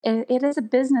it is a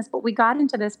business, but we got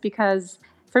into this because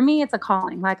for me, it's a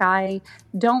calling. Like, I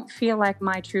don't feel like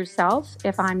my true self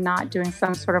if I'm not doing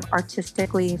some sort of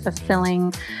artistically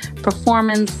fulfilling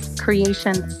performance,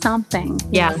 creation, something.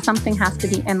 Something has to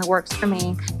be in the works for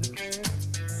me.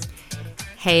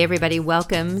 Hey everybody,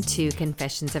 welcome to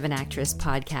Confessions of an Actress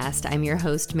podcast. I'm your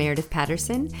host, Meredith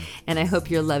Patterson, and I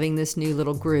hope you're loving this new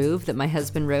little groove that my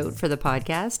husband wrote for the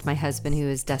podcast. My husband, who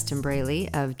is Dustin Braley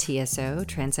of TSO,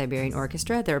 Trans-Siberian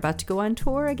Orchestra. They're about to go on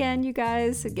tour again, you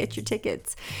guys, so get your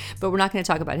tickets. But we're not going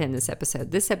to talk about him this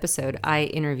episode. This episode, I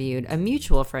interviewed a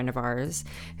mutual friend of ours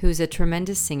who's a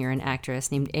tremendous singer and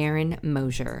actress named Erin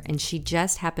Mosher, and she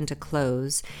just happened to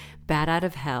close Bat Out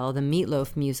of Hell, the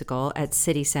Meatloaf musical at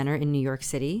City Center in New York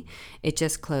City. It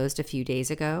just closed a few days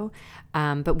ago.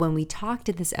 But when we talked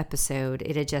in this episode,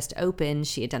 it had just opened.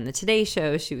 She had done the Today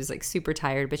Show. She was like super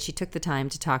tired, but she took the time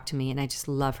to talk to me, and I just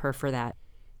love her for that.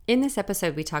 In this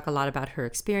episode, we talk a lot about her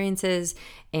experiences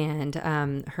and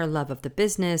her love of the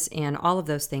business and all of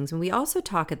those things. And we also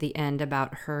talk at the end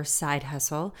about her side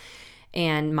hustle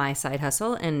and my side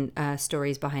hustle and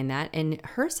stories behind that. And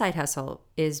her side hustle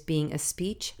is being a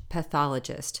speech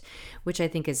pathologist, which I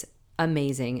think is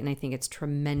amazing. And I think it's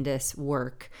tremendous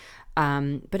work.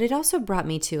 But it also brought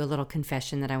me to a little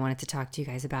confession that I wanted to talk to you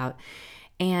guys about.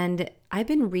 And I've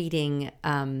been reading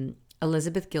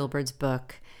Elizabeth Gilbert's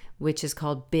book, which is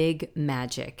called Big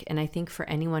Magic. And I think for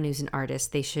anyone who's an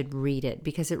artist, they should read it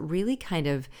because it really kind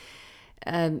of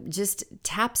just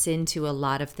taps into a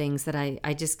lot of things that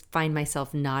I just find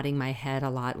myself nodding my head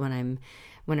a lot when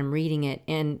I'm reading it.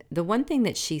 And the one thing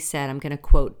that she said, I'm going to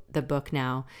quote the book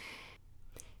now.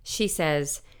 She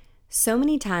says, "So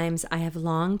many times I have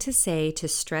longed to say to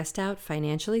stressed out,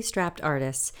 financially strapped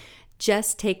artists,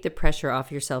 just take the pressure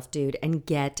off yourself, dude, and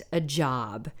get a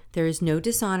job. There is no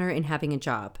dishonor in having a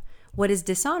job. What is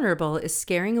dishonorable is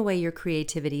scaring away your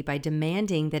creativity by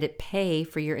demanding that it pay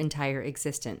for your entire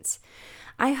existence.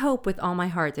 I hope with all my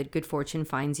heart that good fortune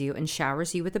finds you and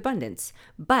showers you with abundance.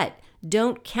 But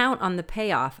don't count on the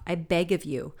payoff, I beg of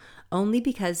you, only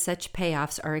because such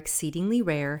payoffs are exceedingly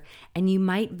rare, and you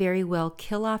might very well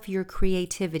kill off your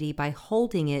creativity by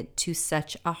holding it to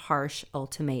such a harsh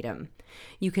ultimatum.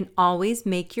 You can always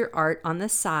make your art on the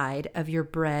side of your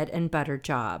bread and butter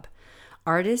job.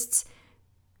 Artists,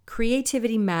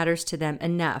 creativity matters to them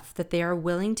enough that they are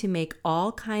willing to make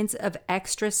all kinds of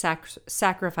extra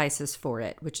sacrifices for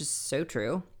it," which is so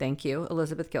true. Thank you,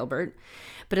 Elizabeth Gilbert.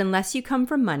 "But unless you come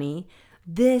from money,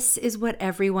 this is what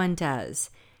everyone does.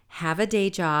 Have a day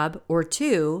job or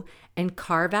two and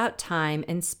carve out time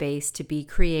and space to be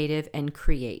creative and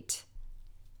create."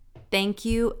 Thank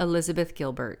you, Elizabeth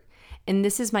Gilbert. And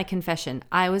this is my confession.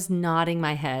 I was nodding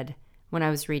my head when I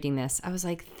was reading this. I was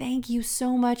like, thank you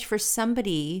so much for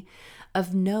somebody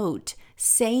of note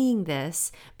saying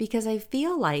this, because I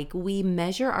feel like we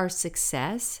measure our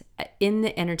success in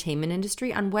the entertainment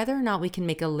industry on whether or not we can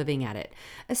make a living at it,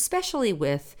 especially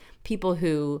with people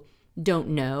who don't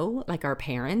know, like our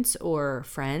parents or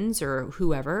friends or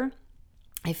whoever.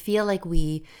 I feel like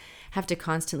we have to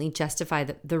constantly justify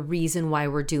the reason why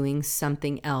we're doing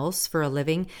something else for a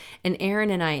living. And Erin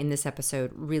and I in this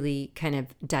episode really kind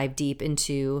of dive deep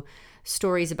into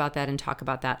stories about that and talk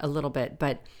about that a little bit.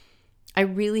 But I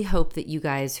really hope that you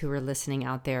guys who are listening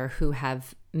out there who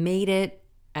have made it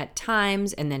at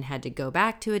times and then had to go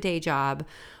back to a day job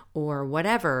or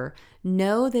whatever,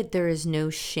 know that there is no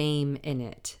shame in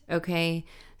it, okay?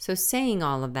 So saying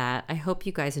all of that, I hope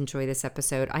you guys enjoy this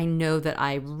episode. I know that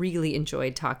I really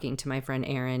enjoyed talking to my friend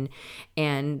Erin,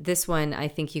 and this one, I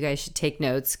think you guys should take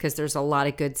notes because there's a lot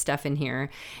of good stuff in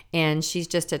here, and she's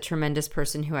just a tremendous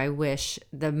person who I wish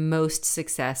the most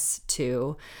success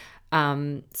to.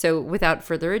 So without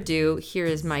further ado, here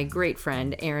is my great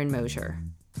friend, Erin Mosher.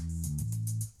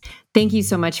 Thank you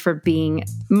so much for being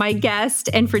my guest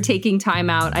and for taking time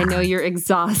out. I know you're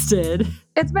exhausted.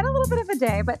 It's been a little bit of a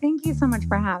day, but thank you so much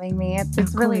for having me.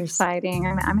 It's really exciting.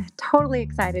 I'm totally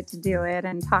excited to do it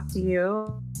and talk to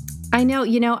you. I know,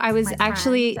 I was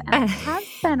actually... It has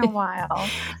been a while.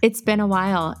 It's been a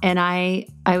while. And I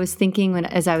was thinking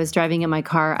as I was driving in my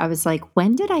car, I was like,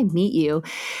 when did I meet you?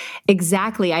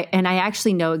 Exactly. I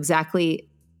actually know exactly...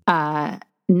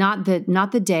 Not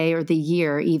the day or the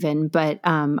year even, but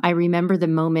I remember the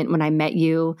moment when I met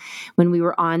you when we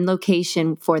were on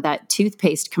location for that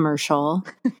toothpaste commercial.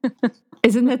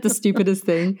 Isn't that the stupidest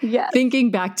thing? Yes.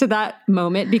 Thinking back to that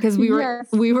moment, because we were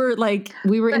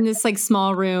in this like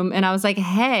small room, and I was like,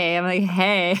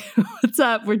 hey, what's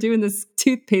up? We're doing this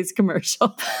toothpaste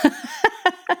commercial.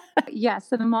 Yes.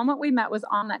 So the moment we met was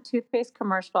on that toothpaste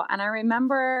commercial, and I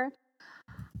remember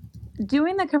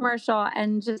doing the commercial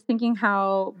and just thinking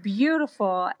how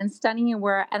beautiful and stunning you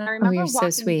were. And I remember you're so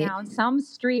walking sweet. down some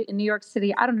street in New York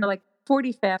City, I don't know, like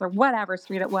 45th or whatever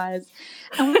street it was.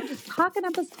 And we were just talking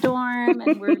up a storm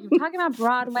and we were talking about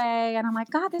Broadway. And I'm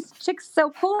like, God, this chick's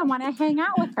so cool. I want to hang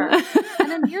out with her. And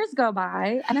then years go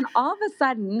by. And then all of a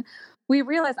sudden, we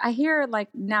realized, I hear like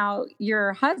now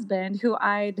your husband, who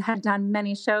I had done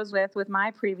many shows with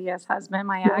my previous husband,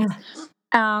 my ex.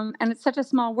 And it's such a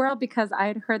small world because I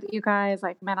had heard that you guys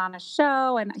like met on a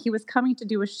show and he was coming to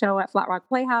do a show at Flat Rock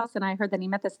Playhouse. And I heard that he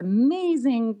met this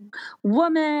amazing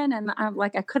woman and I'm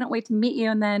like, I couldn't wait to meet you.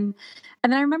 And then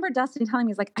I remember Dustin telling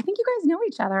me, he's like, I think you guys know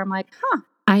each other. I'm like, huh.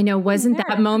 I know. Wasn't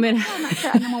that moment? I'm not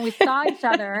sure. And then when we saw each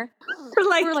other,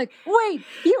 we were like, wait,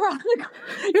 you're on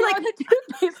the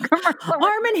toothpaste commercial.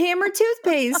 Arm & Hammer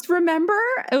toothpaste. Remember?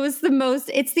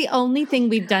 It's the only thing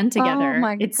we've done together. Oh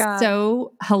my it's God.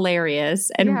 So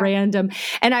hilarious and random.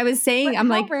 And I was saying, I'm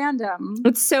like, random.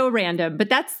 It's so random, but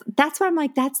that's why I'm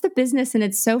like, that's the business. And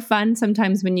it's so fun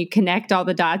sometimes when you connect all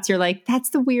the dots, you're like,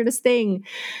 that's the weirdest thing.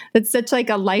 That's such like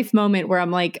a life moment where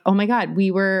I'm like, oh my God,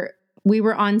 we were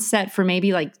on set for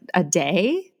maybe like a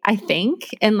day, I think,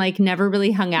 and like never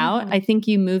really hung out. Mm-hmm. I think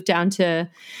you moved down to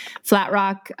Flat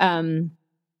Rock.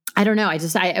 I don't know.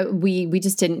 We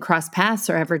just didn't cross paths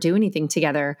or ever do anything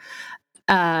together.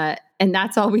 And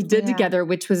that's all we did together,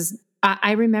 which was,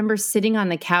 I remember sitting on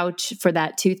the couch for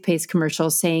that toothpaste commercial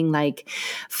saying like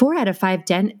 4 out of 5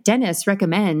 dentists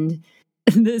recommend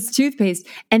this toothpaste,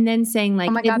 and then saying like,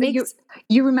 oh my God,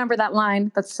 you remember that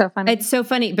line. That's so funny. It's so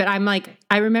funny, but I'm like,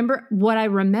 I remember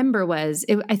was,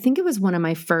 I think it was one of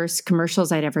my first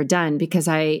commercials I'd ever done, because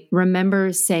I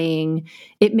remember saying,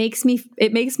 it makes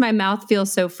my mouth feel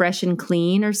so fresh and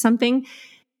clean or something.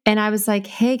 And I was like,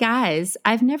 hey guys,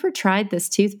 I've never tried this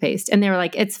toothpaste. And they were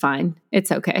like, it's fine.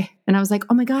 It's okay. And I was like,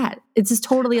 oh my God, it's just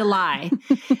totally a lie.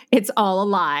 It's all a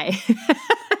lie.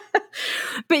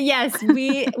 But yes,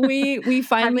 we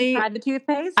finally. Have you tried the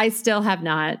toothpaste? I still have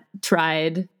not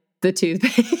tried the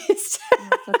toothpaste.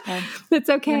 That's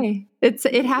okay. It's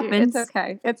okay. It happens. It's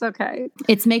okay. It's okay.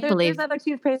 It's make believe. There's other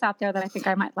toothpaste out there that I think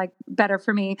I might like better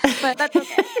for me, but that's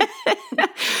okay.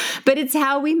 But it's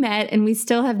how we met, and we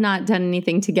still have not done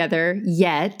anything together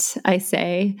yet, I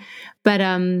say. But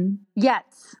Yet.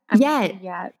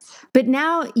 But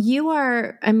now you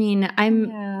are, I mean,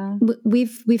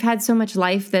 we've had so much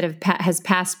life that has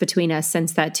passed between us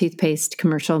since that toothpaste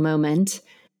commercial moment.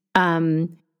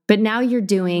 But now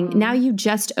now you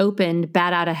just opened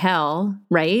Bat Out of Hell,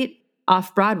 right?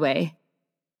 Off Broadway.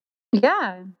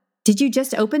 Yeah. Did you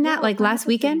just open that like last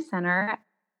weekend? Center.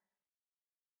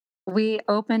 We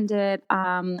opened it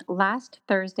last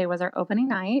Thursday was our opening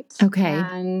night. Okay.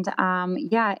 And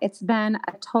it's been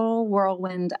a total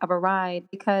whirlwind of a ride,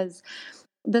 because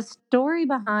the story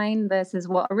behind this is,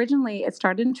 well, originally it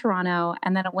started in Toronto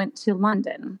and then it went to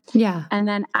London. Yeah. And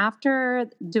then after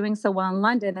doing so well in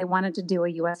London, they wanted to do a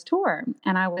U.S. tour.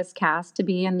 And I was cast to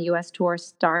be in the U.S. tour,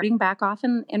 starting back off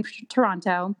in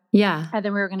Toronto. Yeah. And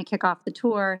then we were going to kick off the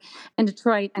tour in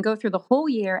Detroit and go through the whole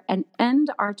year and end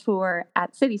our tour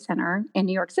at City Center in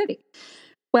New York City.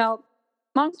 Well,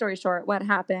 long story short, what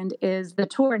happened is the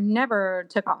tour never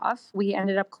took off. We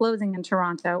ended up closing in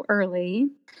Toronto early.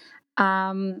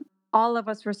 All of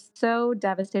us were so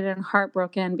devastated and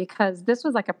heartbroken, because this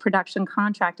was like a production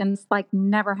contract, and it's like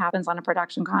never happens on a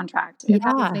production contract. It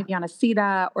happens maybe on a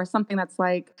CETA or something that's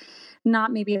like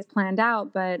not maybe as planned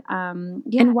out, but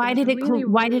and why did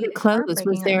it close?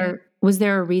 Was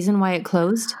there a reason why it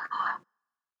closed,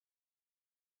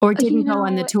 or didn't go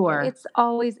on the tour? It's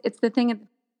the thing.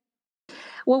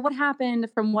 Well, what happened,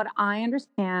 from what I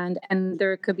understand, and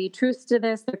there could be truth to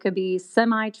this, there could be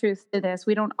semi-truth to this.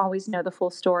 We don't always know the full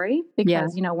story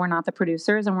because, we're not the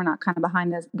producers and we're not kind of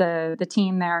behind the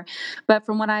team there. But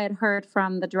from what I had heard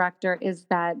from the director is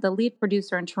that the lead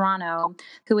producer in Toronto,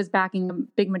 who was backing a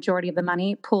big majority of the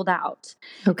money, pulled out.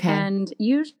 Okay. And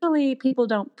usually people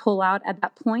don't pull out at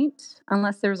that point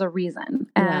unless there's a reason.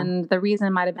 And the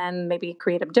reason might have been maybe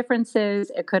creative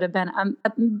differences. It could have been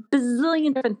a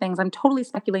bazillion different things. I'm totally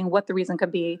speculating what the reason could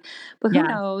be, but who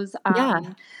knows?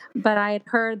 But I had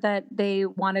heard that they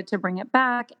wanted to bring it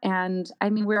back. And I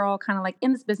mean, we're all kind of like,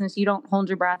 in this business, you don't hold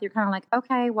your breath. You're kind of like,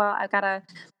 okay, well, I've got to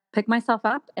pick myself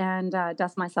up and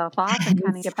dust myself off and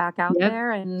kind of get back out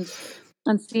there and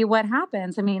see what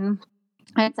happens. I mean,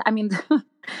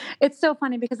 It's so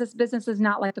funny because this business is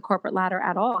not like the corporate ladder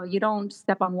at all. You don't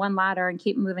step on one ladder and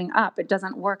keep moving up. It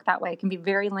doesn't work that way. It can be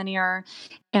very linear,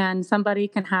 and somebody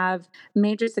can have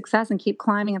major success and keep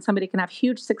climbing, and somebody can have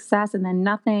huge success and then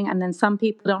nothing. And then some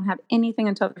people don't have anything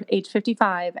until age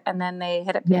 55 and then they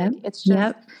hit it Yep. big. It's just,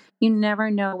 Yep. you never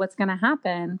know what's going to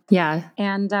happen. Yeah.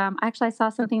 And actually, I saw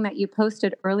something that you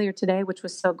posted earlier today, which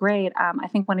was so great. I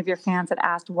think one of your fans had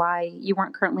asked why you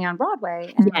weren't currently on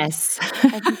Broadway. And Yes.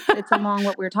 I think it's along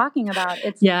what we were talking about.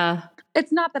 Yeah.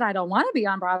 It's not that I don't want to be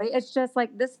on Broadway. It's just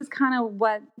like this is kind of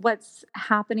what's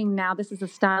happening now. This is a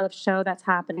style of show that's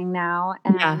happening now.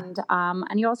 Yeah.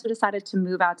 And you also decided to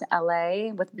move out to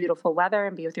LA with beautiful weather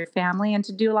and be with your family and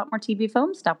to do a lot more TV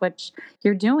film stuff, which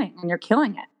you're doing and you're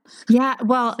killing it. Yeah.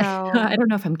 Well, So I don't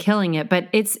know if I'm killing it,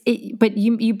 but but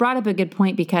you brought up a good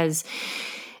point because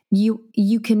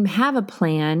you can have a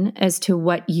plan as to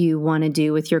what you want to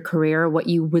do with your career, what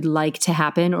you would like to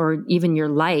happen, or even your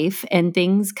life, and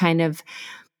things kind of,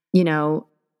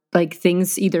 like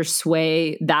things either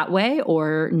sway that way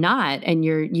or not, and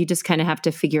you just kind of have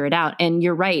to figure it out. And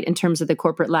you're right in terms of the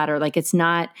corporate ladder. Like it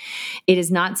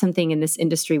is not something in this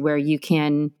industry where you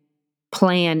can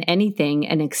plan anything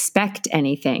and expect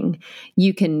anything.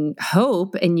 You can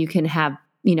hope and you can have,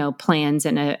 plans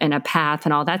and a path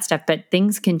and all that stuff, but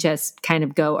things can just kind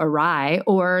of go awry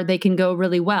or they can go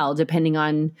really well, depending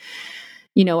on,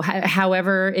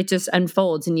 however it just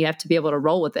unfolds, and you have to be able to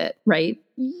roll with it. Right.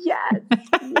 yes,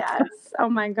 yes. Oh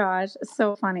my gosh,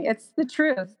 so funny. It's the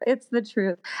truth. It's the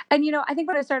truth. And I think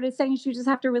what I started saying is you just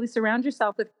have to really surround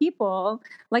yourself with people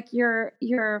like your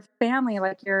family,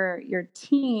 like your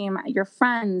team, your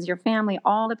friends, your family,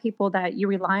 all the people that you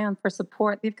rely on for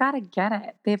support. They've got to get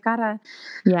it. They've got to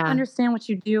understand what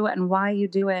you do and why you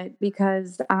do it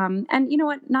because and you know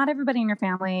what, not everybody in your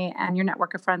family and your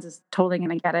network of friends is totally going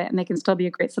to get it, and they can still be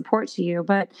a great support to you,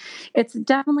 but it's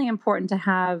definitely important to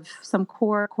have some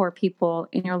core people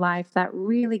in your life that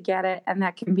really get it and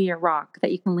that can be a rock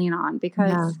that you can lean on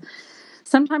because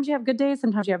sometimes you have good days,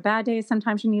 sometimes you have bad days,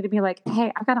 sometimes you need to be like,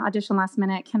 hey, I've got an audition last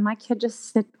minute, can my kid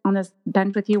just sit on this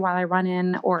bench with you while I run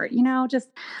in, or just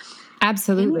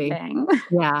Absolutely. anything.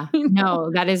 Yeah.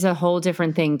 No, that is a whole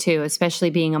different thing too, especially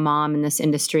being a mom in this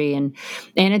industry and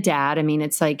a dad. I mean,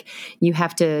 it's like you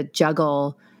have to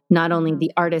juggle not only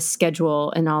the artist's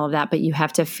schedule and all of that, but you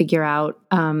have to figure out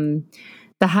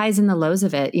the highs and the lows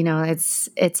of it.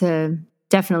 It's a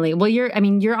definitely, well,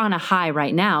 you're on a high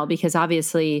right now because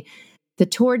obviously the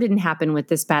tour didn't happen with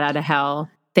this Bat Out of Hell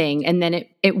thing. And then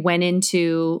it went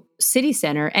into City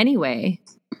Center anyway,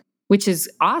 which is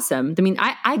awesome. I mean,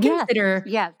 I consider,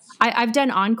 yes. I've done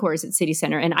encores at City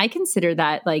Center, and I consider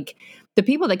that like the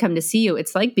people that come to see you,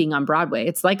 it's like being on Broadway.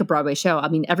 It's like a Broadway show. I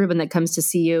mean, everyone that comes to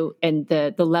see you and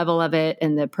the level of it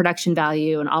and the production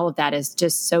value and all of that is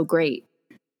just so great.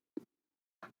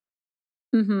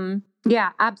 Mm-hmm.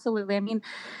 Yeah, absolutely. I mean,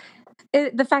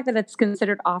 the fact that it's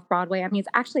considered off Broadway, I mean,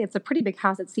 it's a pretty big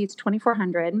house. It seats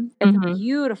 2,400. It's a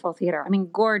beautiful theater. I mean,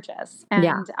 gorgeous. And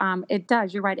it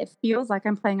does. You're right. It feels like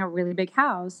I'm playing a really big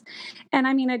house. And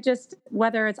I mean, it just,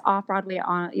 whether it's off Broadway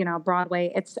on,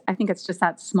 Broadway, I think it's just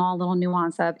that small little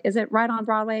nuance of, is it right on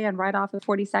Broadway and right off of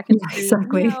 42nd Street?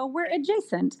 Exactly. No, we're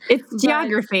adjacent. It's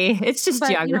geography. It's just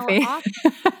geography.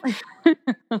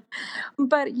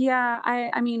 But yeah,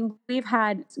 I mean, we've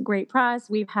had great press.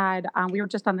 We were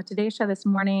just on the Today Show this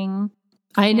morning.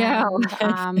 I know.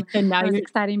 And now it was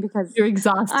exciting because you're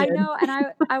exhausted. I know.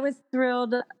 And I was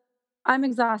thrilled. I'm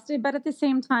exhausted, but at the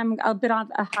same time, a bit on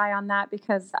a high on that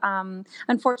because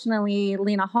unfortunately,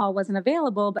 Lena Hall wasn't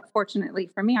available. But fortunately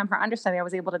for me, I'm her understudy. I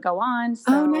was able to go on.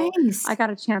 So nice. I got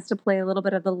a chance to play a little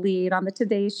bit of the lead on the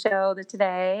Today Show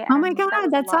today. Oh my God,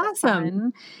 that's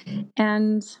awesome.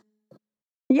 And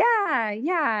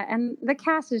yeah. And the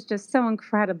cast is just so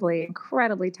incredibly,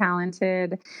 incredibly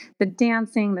talented. The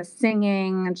dancing, the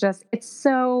singing, it's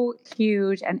so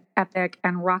huge and epic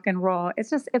and rock and roll.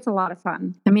 It's a lot of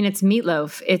fun. I mean, it's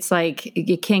Meatloaf. It's like,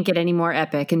 you can't get any more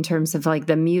epic in terms of like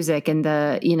the music and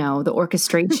the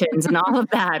orchestrations and all of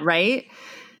that, right?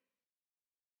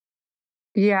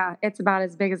 Yeah, it's about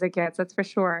as big as it gets. That's for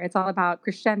sure. It's all about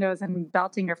crescendos and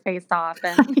belting your face off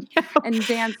and and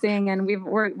dancing. And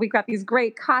we've got these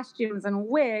great costumes and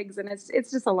wigs, and it's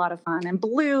just a lot of fun. And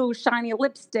blue shiny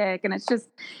lipstick, and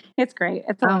it's great.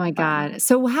 It's oh my God!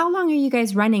 So how long are you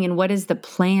guys running, and what is the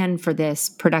plan for this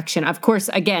production? Of course,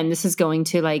 again, this is going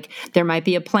to there might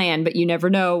be a plan, but you never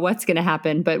know what's going to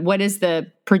happen. But what is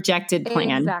the projected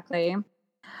plan? Exactly.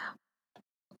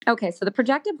 Okay, so the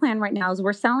projected plan right now is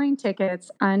we're selling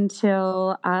tickets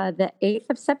until the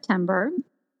 8th of September.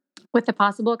 with the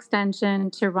possible extension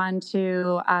to run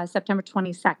to September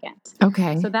 22nd.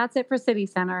 Okay. So that's it for City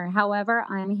Center. However,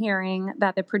 I'm hearing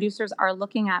that the producers are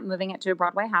looking at moving it to a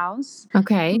Broadway house.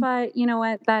 Okay. But you know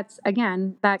what?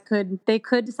 They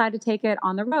could decide to take it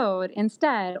on the road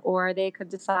instead, or they could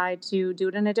decide to do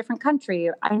it in a different country.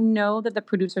 I know that the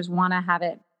producers want to have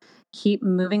it keep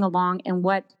moving along, and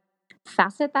what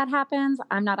facet that happens,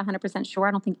 I'm not 100% sure.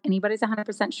 I don't think anybody's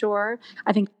 100% sure.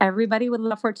 I think everybody would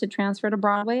love for it to transfer to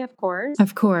Broadway, of course.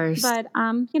 Of course. But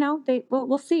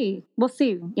we'll see. We'll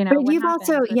see. But what you've happens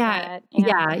also, with that.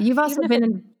 And you've also even if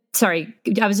been sorry,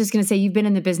 I was just going to say, you've been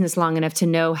in the business long enough to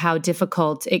know how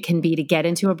difficult it can be to get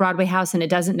into a Broadway house, and it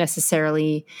doesn't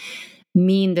necessarily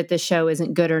mean that the show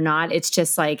isn't good or not. It's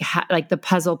just like the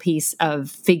puzzle piece of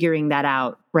figuring that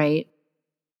out, right?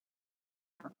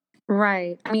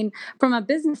 Right. I mean, from a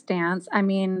business stance, I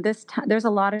mean, there's a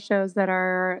lot of shows that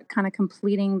are kind of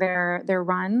completing their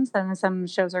runs, and some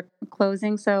shows are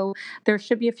closing. So there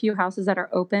should be a few houses that are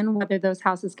open. Whether those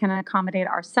houses can accommodate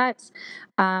our sets,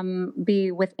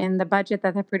 be within the budget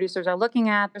that the producers are looking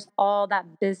at. There's all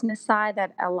that business side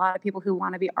that a lot of people who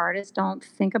want to be artists don't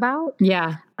think about.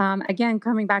 Yeah. Again,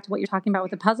 coming back to what you're talking about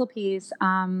with the puzzle piece,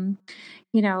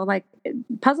 like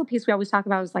puzzle piece we always talk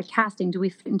about is like casting. Do we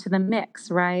fit into the mix,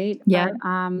 right? Yeah.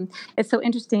 But, it's so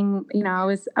interesting. I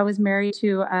was married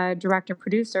to a director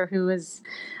producer who is,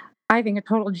 I think, a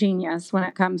total genius when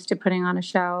it comes to putting on a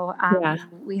show.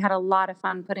 We had a lot of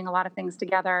fun putting a lot of things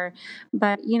together,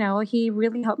 but he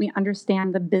really helped me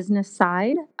understand the business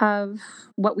side of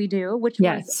what we do, which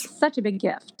was such a big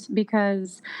gift,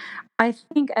 because I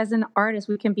think as an artist,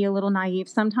 we can be a little naive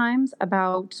sometimes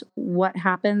about what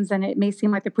happens. And it may seem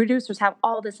like the producers have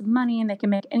all this money and they can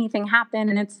make anything happen.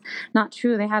 And it's not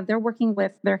true. They're working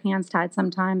with their hands tied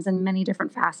sometimes in many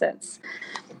different facets.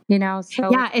 So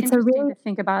it's interesting to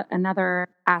think about another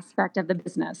aspect of the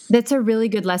business. That's a really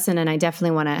good lesson, and I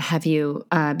definitely want to have you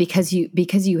because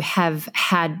you have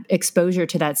had exposure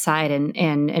to that side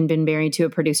and been married to a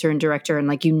producer and director, and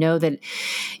like that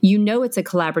it's a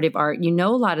collaborative art.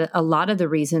 A lot of the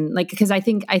reason, like, because I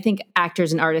think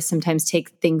actors and artists sometimes take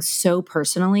things so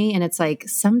personally, and it's like,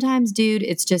 sometimes, dude,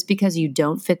 it's just because you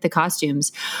don't fit the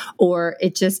costumes, or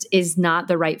it just is not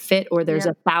the right fit, or there's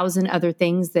 1,000 other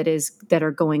things that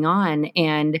are going on,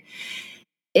 and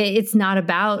it's not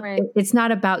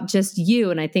about just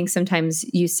you. And I think sometimes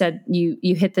you said you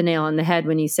hit the nail on the head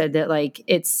when you said that, like,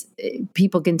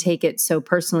 people can take it so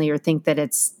personally, or think that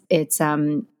it's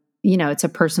a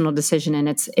personal decision, and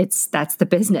that's the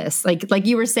business. Like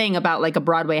you were saying about like a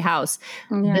Broadway house,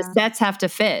 the sets have to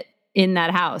fit in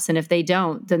that house, and if they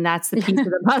don't, then that's the piece of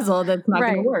the puzzle that's not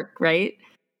going to work, right?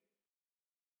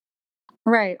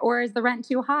 Right. Or is the rent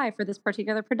too high for this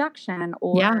particular production?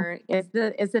 Or is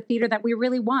the theater that we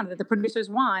really want, that the producers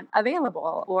want,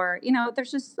 available? Or, there's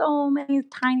just so many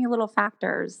tiny little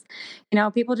factors.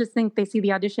 People just think they see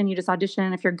the audition, you just audition,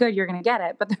 and if you're good, you're going to get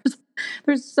it. But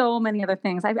there's so many other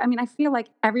things. I mean, I feel like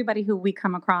everybody who we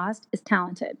come across is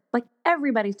talented. Like,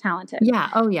 everybody's talented. Yeah.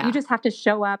 Oh, yeah. You just have to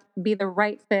show up, be the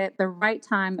right fit, the right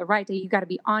time, the right day. You got to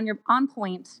be on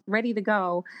point, ready to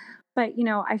go. But,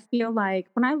 I feel like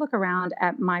when I look around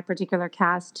at my particular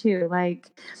cast too, like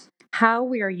how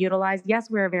we are utilized, yes,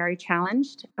 we're very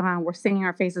challenged. We're singing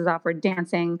our faces off, we're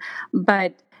dancing,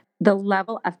 but the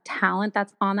level of talent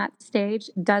that's on that stage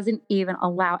doesn't even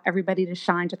allow everybody to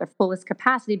shine to their fullest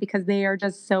capacity, because they are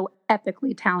just so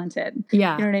epically talented.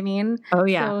 Yeah. You know what I mean? Oh,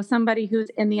 yeah. So somebody who's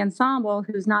in the ensemble,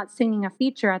 who's not singing a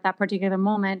feature at that particular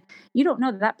moment, you don't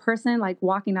know that person, like,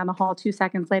 walking down the hall 2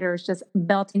 seconds later, is just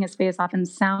belting his face off and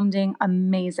sounding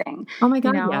amazing. Oh my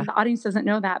God. The audience doesn't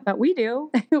know that, but we do.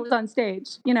 It was on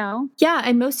stage, Yeah.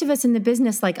 And most of us in the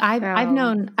business, like I've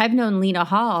known Lena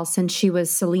Hall since she was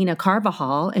Selena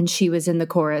Carvajal, and she was in the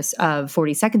chorus of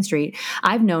 42nd Street.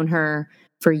 I've known her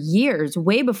for years,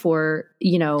 way before,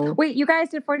 Wait, you guys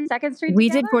did 42nd Street we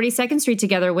together? did 42nd Street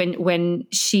together when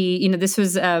she, this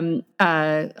was, oh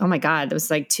my God, it was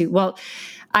like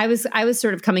I was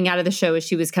sort of coming out of the show as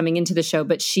she was coming into the show,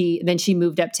 but she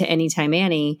moved up to Anytime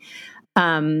Annie.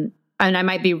 And I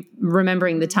might be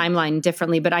remembering the timeline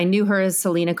differently, but I knew her as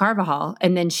Selena Carvajal.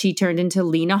 And then she turned into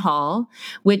Lena Hall,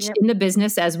 which in the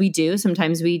business, as we do,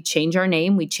 sometimes we change our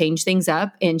name, we change things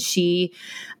up. And she,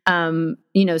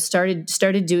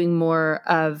 started doing more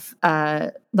of,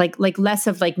 like less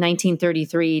of like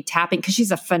 1933 tapping, because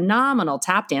she's a phenomenal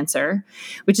tap dancer,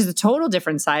 which is a total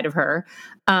different side of her.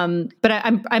 But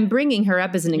I'm bringing her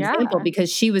up as an example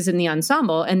because she was in the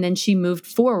ensemble, and then she moved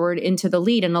forward into the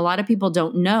lead. And a lot of people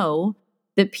don't know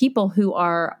that people who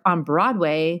are on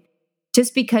Broadway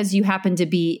just because you happen to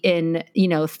be in,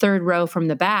 third row from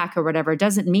the back or whatever,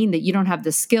 doesn't mean that you don't have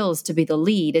the skills to be the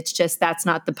lead. It's just that's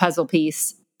not the puzzle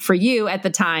piece for you at the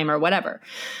time or whatever.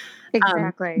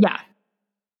 Exactly. Yeah.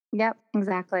 Yep,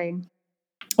 exactly.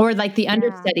 Or like the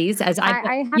understudies, as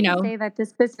I have to say that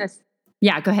this business.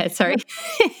 Yeah, go ahead. Sorry.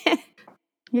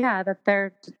 Yeah,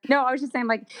 no, I was just saying,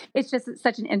 like, it's just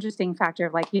such an interesting factor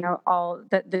of, like, all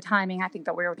the timing I think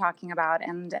that we were talking about,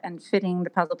 and fitting the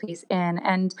puzzle piece in,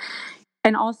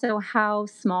 and also how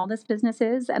small this business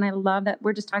is. And I love that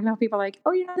we're just talking about people like,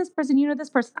 oh, this person,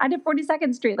 this person. I did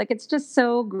 42nd Street. Like, it's just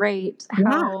so great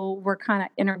how we're kind of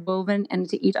interwoven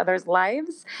into each other's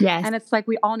lives. Yes. And it's like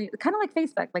we all need, kind of like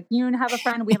Facebook, like you have a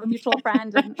friend, we have a mutual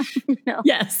friend. And,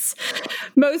 Yes.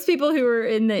 Most people who are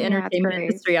in the entertainment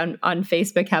industry on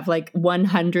Facebook have like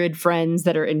 100 friends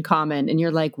that are in common. And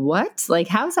you're like, what? Like,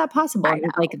 how is that possible?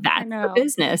 Like, that's the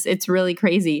business. It's really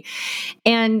crazy.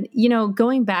 And,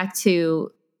 going back to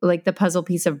like the puzzle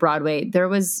piece of Broadway, there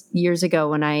was years ago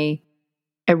when I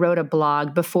wrote a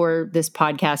blog before this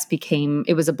podcast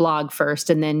it was a blog first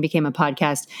and then became a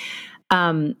podcast.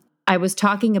 I was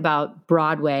talking about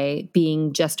Broadway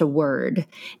being just a word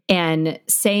and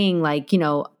saying, like,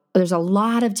 there's a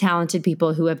lot of talented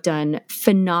people who have done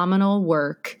phenomenal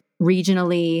work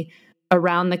regionally,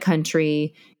 around the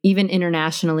country, even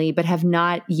internationally, but have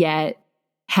not yet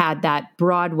had that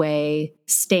Broadway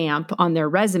stamp on their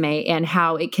resume, and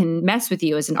how it can mess with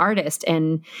you as an artist.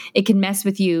 And it can mess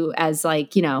with you as,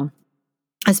 like,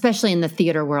 especially in the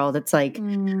theater world, it's like,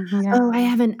 oh, I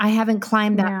haven't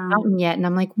climbed that mountain yet. And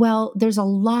I'm like, well, there's a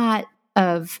lot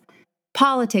of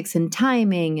politics and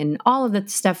timing and all of the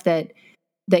stuff that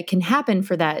can happen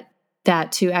for that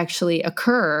to actually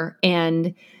occur.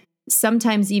 And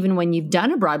sometimes even when you've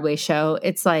done a Broadway show,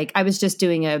 it's like, I was just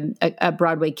doing a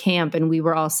Broadway camp, and we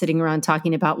were all sitting around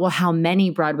talking about, well, how many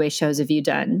Broadway shows have you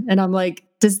done? And I'm like,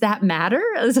 does that matter?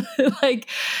 Like,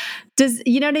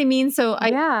 you know what I mean? So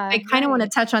I kind of want to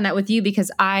touch on that with you, because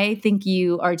I think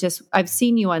you are I've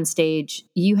seen you on stage.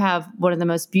 You have one of the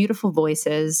most beautiful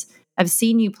voices. I've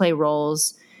seen you play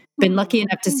roles, been lucky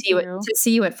enough to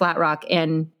see you at Flat Rock.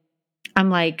 And I'm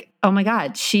like, oh my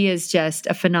God, she is just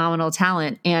a phenomenal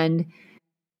talent. And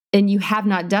you have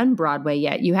not done Broadway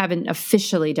yet. You haven't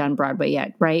officially done Broadway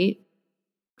yet, right?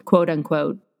 Quote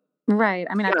unquote. Right.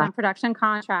 I mean, I've done production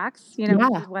contracts, which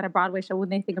is what a Broadway show, when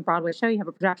they think of Broadway show, you have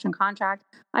a production contract.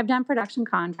 I've done production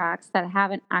contracts that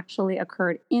haven't actually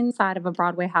occurred inside of a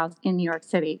Broadway house in New York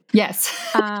City. Yes.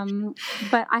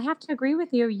 But I have to agree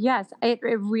with you. Yes, it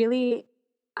really,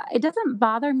 it doesn't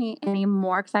bother me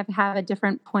anymore, because I have a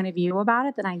different point of view about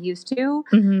it than I used to.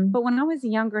 Mm-hmm. But when I was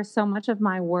younger, so much of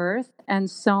my worth and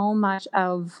so much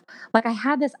of, like, I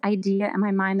had this idea in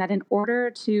my mind that in order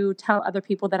to tell other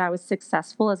people that I was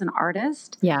successful as an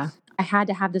artist, I had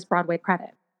to have this Broadway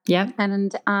credit. Yep.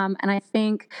 And I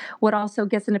think what also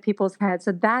gets into people's heads,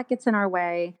 so that gets in our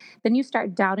way, then you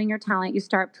start doubting your talent. You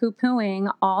start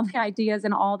poo-pooing all the ideas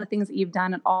and all the things that you've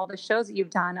done and all the shows that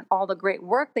you've done and all the great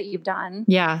work that you've done.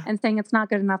 Yeah. And saying it's not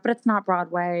good enough, but it's not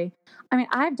Broadway. I mean,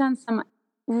 I've done some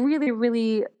really,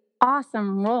 really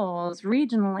awesome roles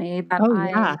regionally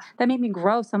that made me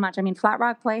grow so much. I mean, Flat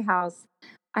Rock Playhouse,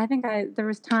 I think there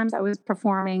was times I was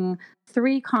performing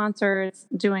 3 concerts,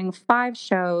 doing 5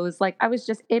 shows. Like,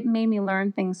 it made me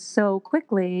learn things so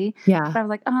quickly. Yeah. But I was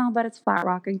like, oh, but it's Flat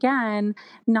Rock again,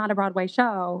 not a Broadway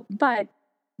show. But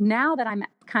now that I'm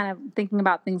kind of thinking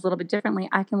about things a little bit differently,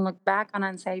 I can look back on it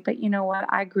and say, but you know what?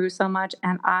 I grew so much,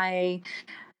 and I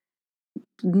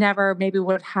never maybe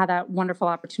would have had that wonderful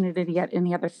opportunity to get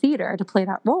any other theater to play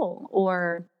that role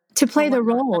or to play the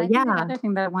role. But I think the other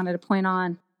thing that I wanted to point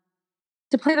on,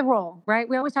 to play the role, right?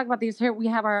 We always talk about these here. We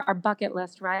have our bucket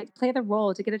list, right? Play the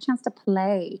role, to get a chance to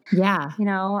play. Yeah.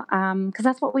 Because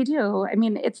that's what we do. I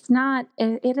mean, it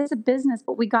is a business,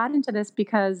 but we got into this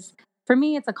because for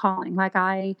me, it's a calling. Like,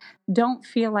 I don't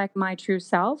feel like my true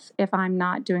self if I'm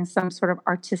not doing some sort of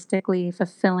artistically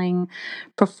fulfilling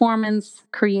performance,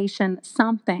 creation,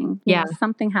 something.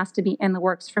 Something has to be in the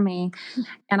works for me.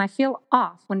 And I feel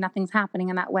off when nothing's happening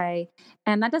in that way.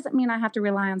 And that doesn't mean I have to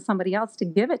rely on somebody else to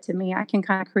give it to me. I can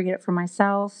kind of create it for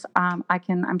myself. I'm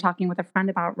talking with a friend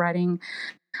about writing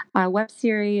a web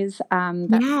series that's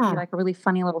be like a really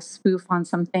funny little spoof on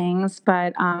some things,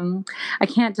 but I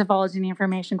can't divulge any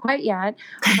information quite yet.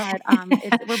 But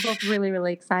we're both really,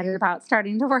 really excited about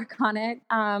starting to work on it.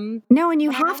 No, and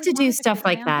you have to do stuff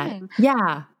like that.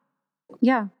 Yeah.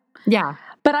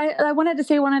 But I wanted to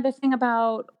say one other thing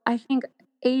about, I think,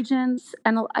 agents,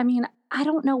 and I mean, I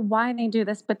don't know why they do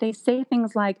this, but they say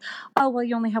things like, oh, well,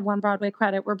 you only have one Broadway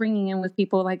credit. We're bringing in with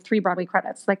people like 3 Broadway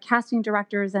credits, like casting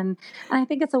directors. And I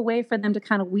think it's a way for them to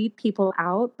kind of weed people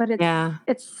out, but Yeah.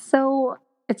 it's so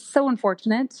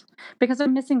unfortunate because they're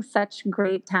missing such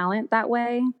great talent that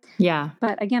way. Yeah.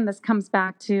 But again, this comes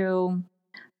back to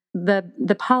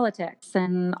the politics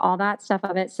and all that stuff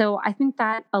of it. So I think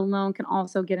that alone can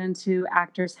also get into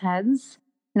actors' heads.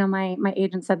 My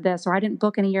agent said this, or I didn't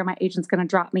book in a year, my agent's going to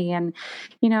drop me. And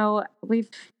we've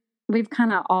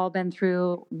kind of all been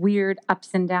through weird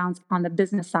ups and downs on the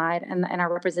business side and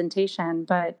our representation.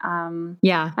 But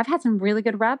Yeah. I've had some really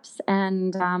good reps,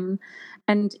 and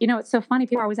it's so funny.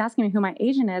 People are always asking me who my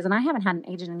agent is, and I haven't had an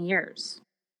agent in years.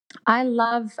 I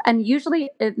love, and usually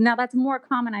now that's more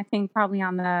common, I think, probably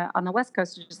on the West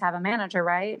Coast to just have a manager,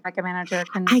 right? Like a manager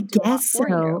can I do a lot guess for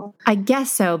so. you. I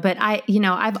guess so. But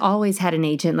I've always had an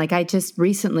agent. Like I just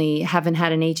recently haven't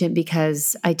had an agent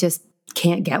because I just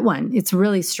can't get one. It's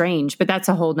really strange, but that's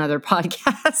a whole nother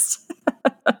podcast.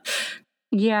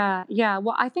 Yeah, yeah.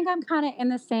 Well, I think I'm kind of in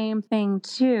the same thing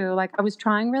too. Like I was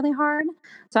trying really hard.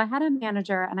 So I had a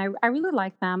manager and I really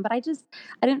liked them, but I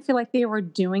didn't feel like they were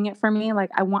doing it for me. Like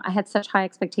I had such high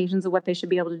expectations of what they should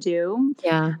be able to do.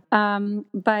 Yeah.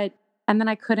 But and then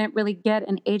I couldn't really get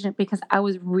an agent because I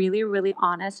was really, really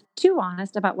too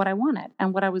honest about what I wanted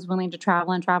and what I was willing to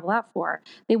travel out for.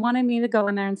 They wanted me to go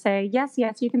in there and say, yes,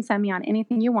 yes, you can send me on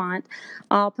anything you want.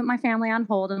 I'll put my family on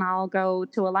hold and I'll go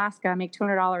to Alaska, make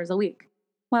 $200 a week.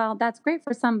 Well, that's great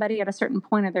for somebody at a certain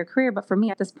point of their career, but for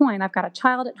me at this point, I've got a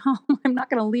child at home. I'm not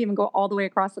going to leave and go all the way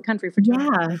across the country for Yeah.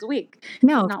 $200 a week.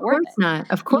 No, It's of not worth course it,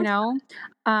 not. Of you course. know?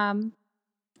 Um,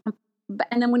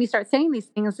 and then when you start saying these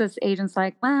things, this agent's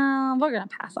like, well, we're going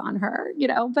to pass on her.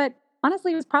 But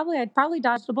honestly, I'd probably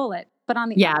dodged a bullet. But on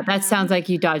the Yeah, other that sounds hand, like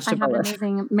you dodged I a have an bullet.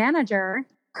 amazing manager.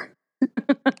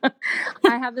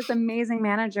 I have this amazing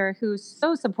manager who's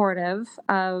so supportive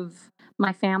of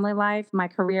my family life, my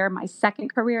career. My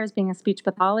second career is being a speech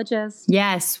pathologist.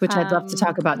 Yes, which I'd love to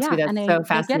talk about too. Yeah, and That's so they get it.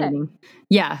 fascinating.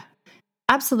 Yeah.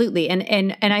 Absolutely.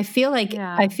 And I feel like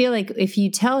Yeah. if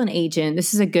you tell an agent,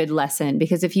 this is a good lesson,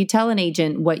 because if you tell an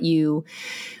agent what you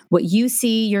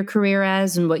see your career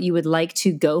as and what you would like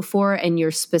to go for, and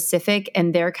you're specific,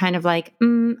 and they're kind of like,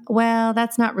 well,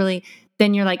 that's not really,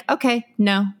 then you're like, okay,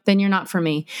 no, then you're not for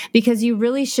me, because you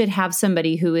really should have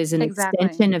somebody who is an Exactly.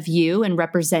 extension of you and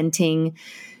representing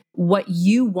what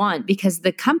you want, because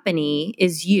the company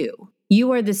is you.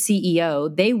 You are the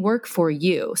CEO. They work for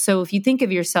you. So if you think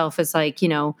of yourself as like,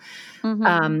 a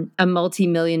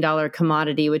multi-million-dollar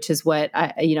commodity, which is what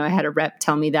I had a rep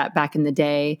tell me that back in the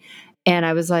day. And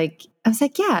I was like,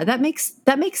 yeah, that makes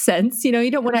sense. You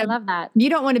don't want I to, love that. you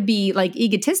don't want to be like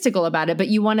egotistical about it, but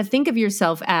you want to think of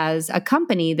yourself as a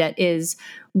company that is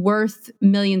worth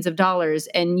millions of dollars,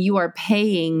 and you are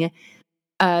paying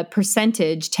a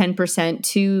percentage, 10%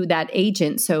 to that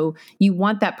agent. So you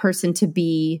want that person to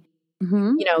be,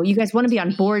 you guys want to be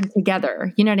on board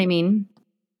together. You know what I mean?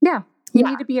 Yeah. You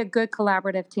Yeah. need to be a good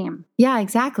collaborative team. Yeah,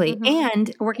 exactly.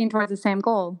 And working towards the same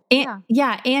goal.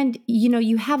 And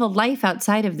you have a life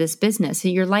outside of this business.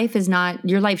 Your life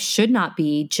should not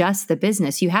be just the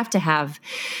business. You have to have,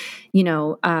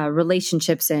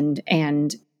 relationships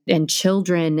and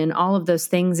children and all of those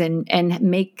things, and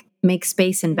make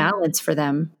space and balance for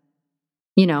them,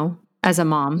 as a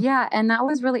mom. Yeah. And that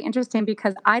was really interesting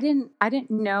because I didn't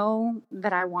know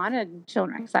that I wanted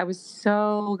children because I was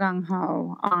so gung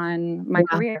ho on my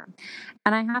career.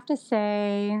 And I have to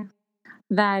say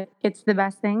that it's the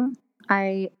best thing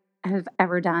I have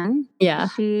ever done. Yeah.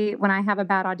 When I have a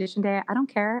bad audition day, I don't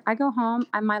care. I go home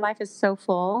and my life is so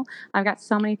full. I've got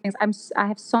so many things. I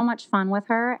have so much fun with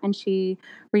her, and she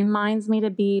reminds me to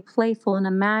be playful and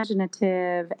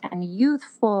imaginative and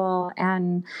youthful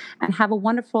and have a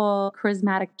wonderful,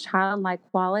 charismatic, childlike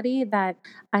quality that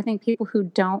I think people who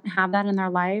don't have that in their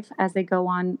life as they go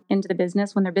on into the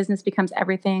business, when their business becomes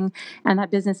everything and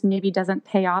that business maybe doesn't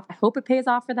pay off. I hope it pays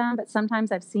off for them, but sometimes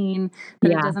I've seen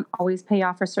that it doesn't always pay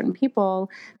off for certain people.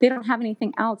 They don't have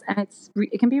anything else, and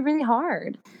it can be really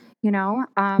hard.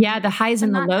 The highs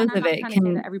and the lows of it can.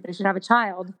 Say that everybody should have a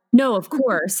child. No, of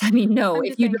course. I mean, no. I'm if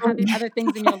just you saying, don't have other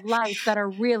things in your life that are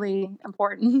really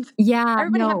important. Yeah,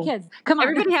 everybody have kids. Come on,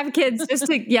 everybody have kids. Just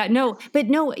to but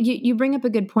no. You bring up a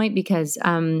good point, because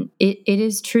it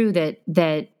is true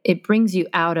that it brings you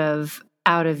out of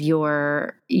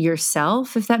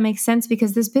yourself, if that makes sense,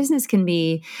 because this business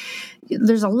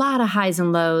there's a lot of highs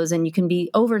and lows, and you can be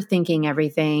overthinking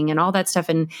everything and all that stuff.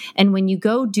 And when you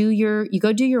go do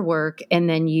your work, and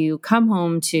then you come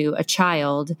home to a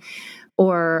child,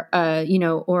 or, it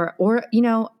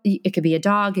could be a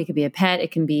dog, it could be a pet,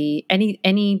 it can be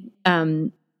any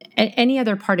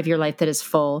other part of your life that is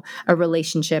full, a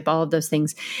relationship, all of those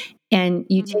things. And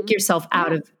you take yourself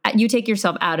out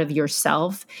of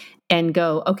yourself and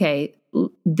go, okay,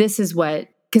 this is what,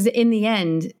 because in the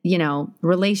end,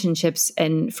 relationships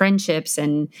and friendships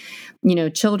and,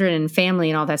 children and family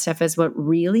and all that stuff is what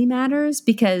really matters.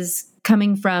 Because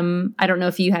coming from, I don't know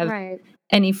if you have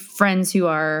any friends who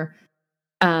are,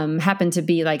 happen to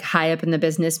be like high up in the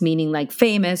business, meaning like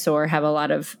famous or have a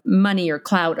lot of money or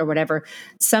clout or whatever.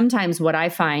 Sometimes what I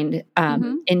find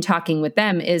in talking with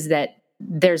them is that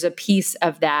there's a piece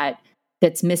of that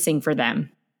that's missing for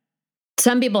them.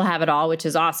 Some people have it all, which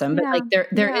is awesome, but like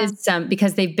there is some,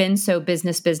 because they've been so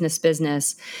business,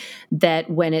 that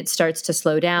when it starts to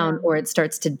slow down or it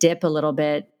starts to dip a little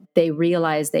bit, they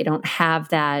realize they don't have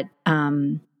that,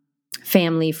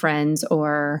 family, friends,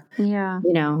 or,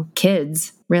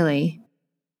 kids, really.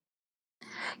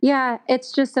 Yeah,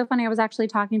 it's just so funny. I was actually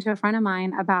talking to a friend of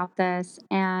mine about this,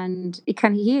 and he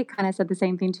kind of said the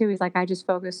same thing too. He's like, I just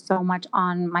focus so much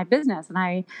on my business, and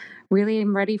I really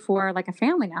am ready for like a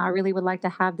family now. I really would like to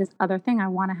have this other thing. I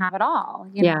want to have it all,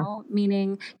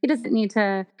 meaning he doesn't need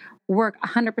to work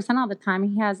 100% all the time.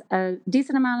 He has a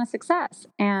decent amount of success,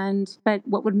 but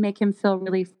what would make him feel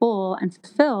really full and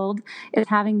fulfilled is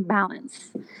having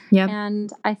balance. Yep.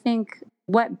 And I think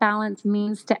what balance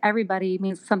means to everybody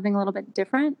means something a little bit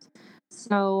different.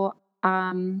 So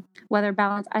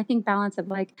I think balance of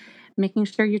like making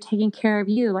sure you're taking care of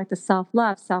you, like the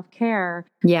self-love, self-care,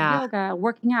 yoga,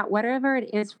 working out, whatever it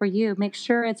is for you, make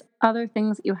sure it's other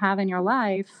things that you have in your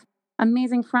life,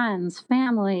 amazing friends,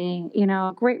 family,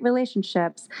 great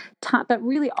relationships, but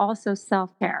really also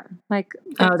self-care. Like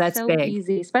that's so big.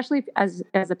 easy, especially as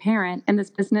a parent in this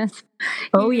business.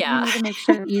 You need to make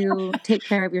sure that you take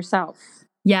care of yourself.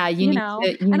 Yeah,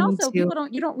 and also people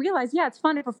don't realize, it's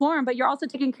fun to perform, but you're also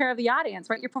taking care of the audience,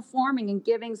 right? You're performing and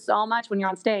giving so much when you're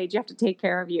on stage. You have to take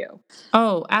care of you.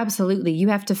 Oh, absolutely. You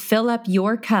have to fill up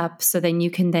your cup so then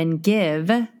you can then give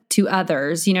to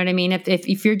others. You know what I mean?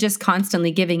 If you're just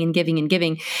constantly giving and giving and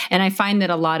giving, and I find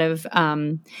that a lot of,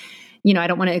 I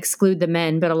don't want to exclude the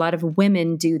men, but a lot of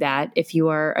women do that. If you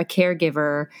are a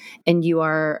caregiver and you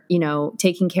are,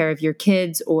 taking care of your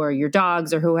kids or your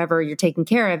dogs or whoever you're taking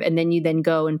care of, and then you then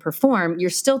go and perform, you're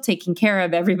still taking care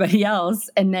of everybody else.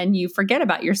 And then you forget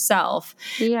about yourself.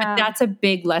 Yeah. But that's a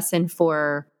big lesson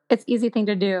for... It's an easy thing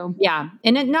to do. Yeah.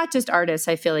 And not just artists.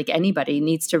 I feel like anybody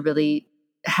needs to really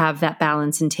have that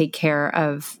balance and take care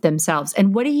of themselves.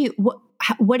 And what do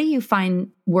you find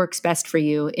works best for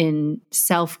you in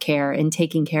self-care and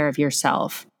taking care of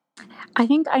yourself? I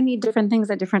think I need different things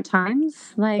at different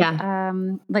times. Like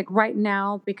right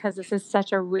now, because this is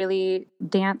such a really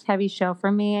dance heavy show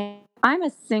for me, I'm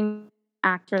a singer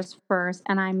actress first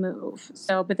and I move.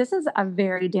 But this is a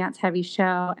very dance heavy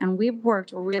show, and we've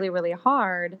worked really, really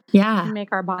hard to make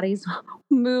our bodies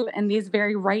move in these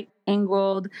very right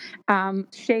angled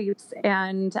shapes.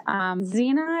 And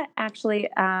Zena actually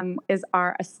is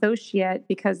our associate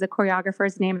because the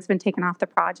choreographer's name has been taken off the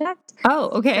project. Oh,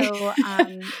 okay. So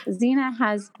Zena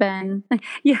has been,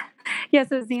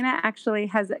 so Zena actually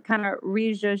has kind of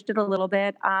rejudged it a little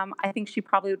bit. I think she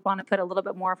probably would want to put a little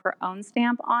bit more of her own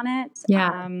stamp on it.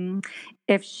 Yeah.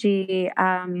 If she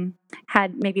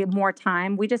had maybe more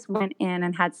time. We just went in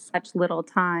and had such little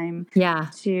time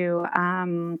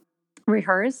to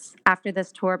rehearse after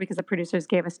this tour because the producers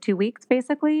gave us 2 weeks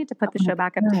basically to put the show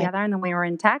back up together, and then we were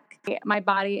in tech. My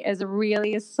body is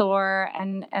really sore,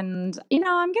 and I'm getting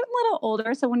a little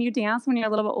older, so when you dance when you're a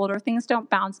little bit older, things don't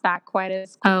bounce back quite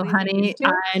as quickly. Oh, honey,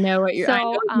 I know what you're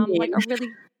like a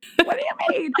really what do you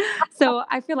mean? So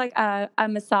I feel like a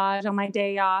massage on my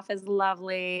day off is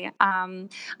lovely. I've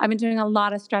been doing a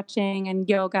lot of stretching and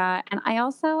yoga, and I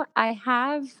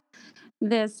have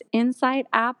this Insight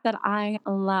app that I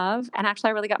love. And actually,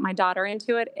 I really got my daughter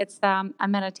into it. It's a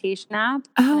meditation app.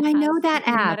 Oh, I know that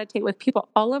app. You meditate with people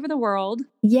all over the world.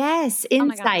 Yes,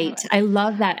 Insight. I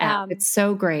love that app. It's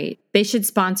so great. They should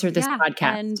sponsor this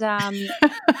podcast. And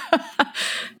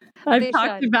I've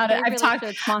talked about it.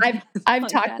 I've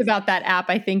talked about that app.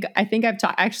 I think I've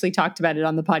actually talked about it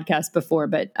on the podcast before.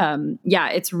 But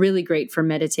it's really great for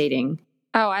meditating.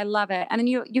 Oh, I love it. And then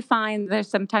you find there's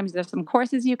some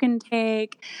courses you can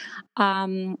take.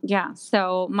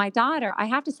 So my daughter, I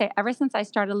have to say, ever since I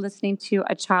started listening to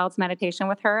a child's meditation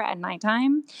with her at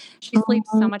nighttime, she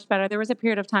sleeps so much better. There was a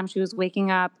period of time she was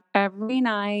waking up every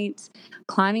night,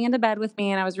 climbing into bed with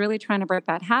me, and I was really trying to break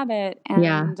that habit.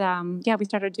 And we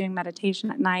started doing meditation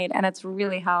at night, and it's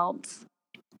really helped.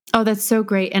 Oh, that's so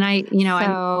great. And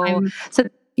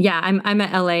Yeah, I'm a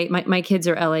LA. My kids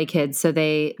are LA kids, so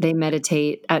they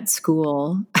meditate at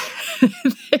school.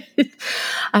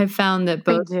 I found that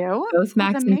They both do? That's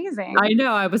Max and I amazing.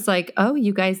 know, I was like, "Oh,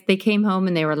 you guys," they came home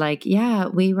and they were like, "Yeah,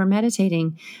 we were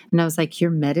meditating." And I was like,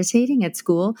 "You're meditating at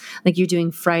school? Like you're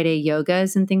doing Friday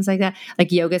yogas and things like that,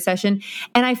 like yoga session?"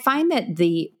 And I find that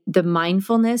the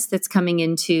mindfulness that's coming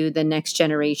into the next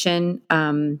generation,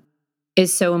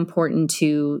 is so important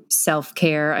to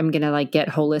self-care. I'm going to like get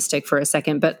holistic for a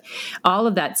second, but all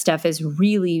of that stuff is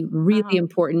really, really Uh-huh.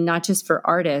 important, not just for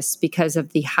artists because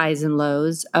of the highs and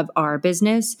lows of our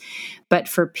business, but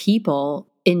for people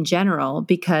in general,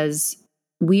 because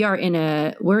we're in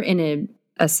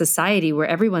a society where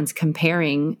everyone's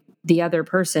comparing the other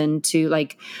person to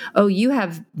like, oh, you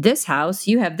have this house,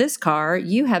 you have this car,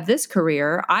 you have this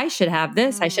career, I should have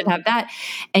this, I should have Mm. that.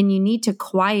 And you need to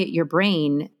quiet your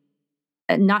brain,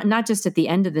 not just at the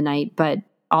end of the night, but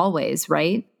always,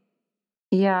 right?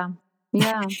 Yeah.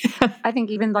 Yeah. I think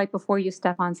even like before you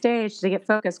step on stage to get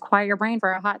focused, quiet your brain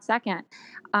for a hot second.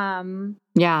 Um,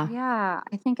 Yeah. yeah,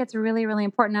 I think it's really, really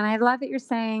important. And I love that you're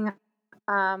saying,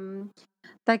 um,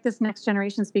 like this next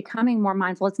generation is becoming more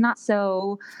mindful. It's not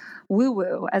so woo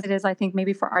woo as it is, I think,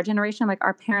 maybe for our generation. Like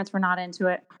our parents were not into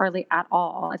it hardly at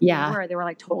all. If Yeah. they were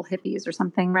like total hippies or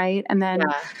something, right? And then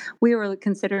Yeah. we were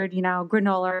considered,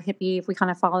 granola or hippie if we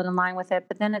kind of followed in line with it.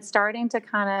 But then it's starting to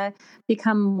kind of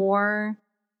become more.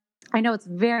 I know it's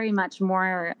very much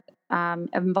more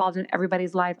involved in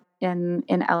everybody's life in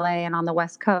LA and on the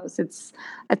West Coast. It's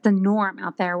the norm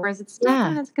out there, whereas it's still Yeah.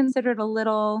 kind of considered a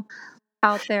little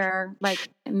out there, like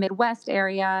Midwest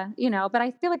area, But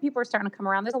I feel like people are starting to come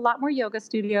around. There's a lot more yoga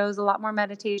studios, a lot more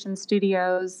meditation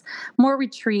studios, more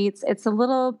retreats. It's a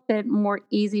little bit more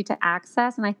easy to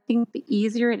access, and I think the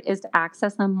easier it is to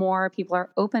access, the more people are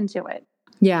open to it.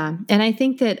 Yeah. And I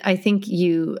think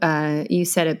you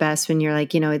said it best when you're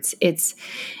like,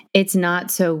 it's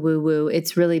not so woo woo.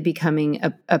 It's really becoming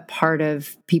a part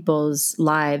of people's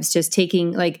lives. Just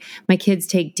taking, like, my kids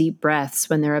take deep breaths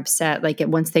when they're upset. Like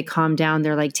once they calm down,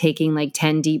 they're like taking like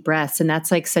 10 deep breaths. And that's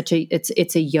like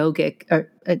it's a yogic, or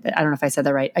I don't know if I said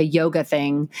that right, a yoga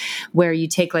thing where you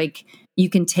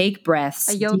can take A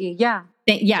breaths. yogi, yeah.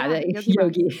 Yeah. Yeah,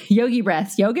 yogi breath. Yogi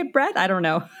breaths, yoga breath. I don't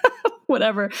know.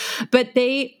 Whatever. But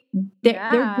they're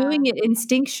Yeah. doing it We do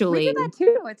instinctually. that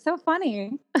too. It's so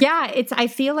funny. Yeah, I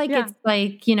feel like Yeah. it's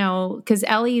like, because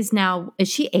Ellie's now, is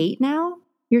she 8 now?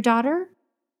 Your daughter?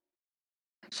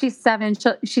 She's 7.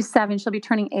 She's 7. She'll be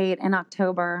turning 8 in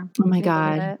October. Oh my Can you believe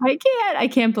God. it? I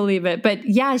can't believe it. But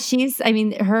yeah, I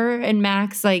mean, her and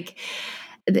Max, like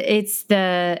it's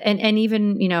and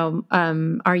even,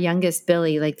 our youngest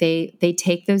Billy, like they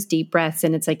take those deep breaths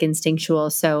and it's like instinctual.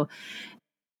 So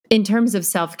in terms of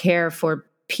self-care for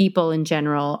people in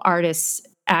general, artists,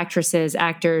 actresses,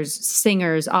 actors,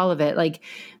 singers, all of it, like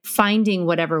finding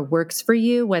whatever works for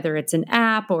you, whether it's an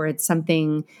app or it's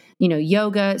something,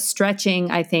 yoga,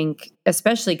 stretching, I think,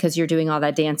 especially because you're doing all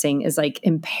that dancing, is like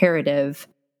imperative.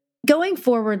 Going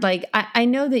forward, like I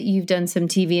know that you've done some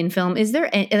TV and film. Is there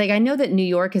like, I know that New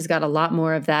York has got a lot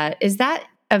more of that. Is that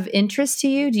of interest to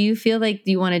you? Do you feel like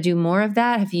you want to do more of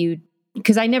that? Have you,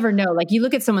 because I never know. Like you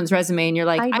look at someone's resume and you're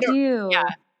like, I I don't, yeah, do.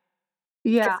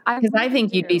 Yeah, I because I really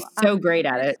think you'd be do. so great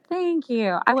at it. Thank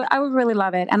you. I would really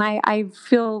love it. And I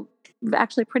feel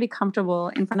actually pretty comfortable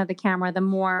in front of the camera. The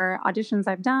more auditions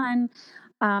I've done,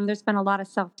 there's been a lot of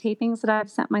self tapings that I've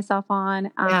sent myself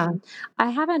on. Yeah. I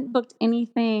haven't booked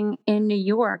anything in New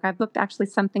York. I've booked actually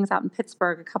some things out in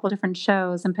Pittsburgh, a couple different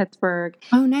shows in Pittsburgh,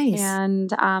 Oh, nice.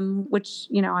 and which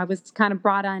I was kind of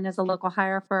brought in as a local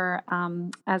hire for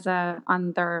as a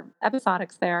on their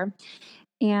episodics there,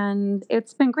 and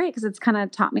it's been great because it's kind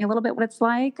of taught me a little bit what it's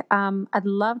like. I'd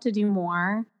love to do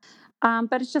more.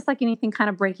 But it's just like anything kind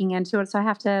of breaking into it.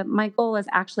 So my goal is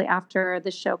actually after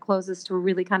the show closes to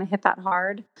really kind of hit that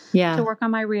hard, to Yeah. work on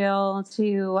my reel,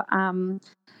 to,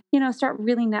 start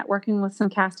really networking with some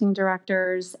casting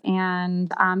directors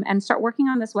and start working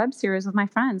on this web series with my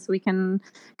friends so we can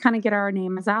kind of get our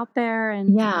names out there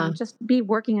and Yeah. just be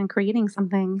working and creating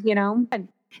something.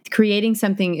 Creating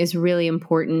something is really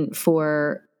important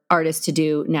for artists to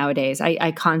do nowadays.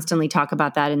 I constantly talk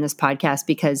about that in this podcast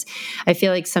because I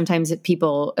feel like sometimes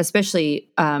people, especially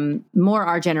more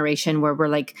our generation, where we're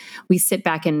like, we sit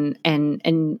back and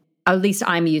at least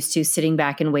I'm used to sitting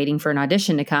back and waiting for an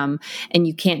audition to come, and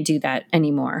you can't do that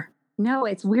anymore. No,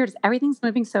 it's weird. Everything's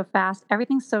moving so fast.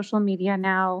 Everything's social media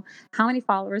now. How many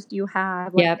followers do you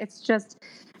have? Like, Yep. it's just,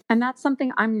 and that's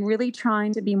something I'm really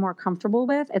trying to be more comfortable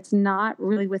with. It's not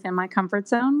really within my comfort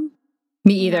zone.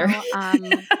 Me You either. know, um,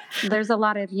 there's a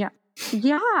lot of, yeah.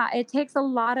 Yeah, it takes a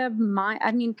lot of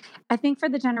I mean, I think for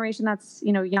the generation that's,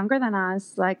 younger than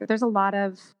us, like there's a lot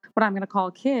of what I'm going to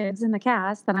call kids in the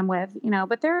cast that I'm with,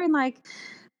 but they're in like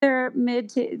their mid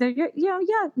to they're yeah,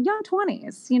 young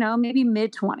 20s, maybe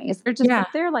mid 20s. Yeah.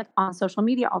 But they're like on social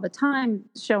media all the time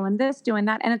showing this, doing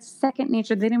that, and it's second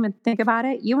nature. They didn't even think about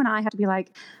it. You and I have to be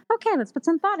like, "Okay, let's put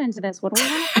some thought into this. What do we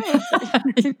want to post?"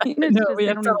 It's No, just we they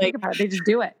have don't to even think about it. They just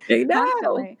do it I know.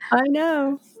 constantly. I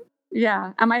know.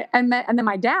 Yeah. And then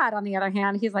my dad, on the other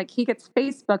hand, he's like, he gets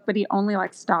Facebook, but he only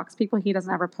like stalks people. He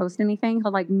doesn't ever post anything.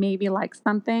 He'll like maybe like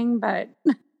something, but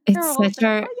they're It's all such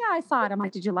like, a oh yeah, I saw it. I'm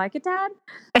like, did you like it, Dad?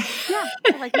 Yeah.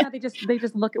 They're like, no, they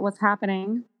just look at what's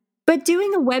happening. But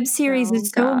doing a web series Oh is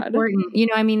so God. important.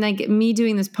 I mean, like me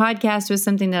doing this podcast was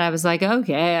something that I was like,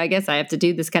 okay, I guess I have to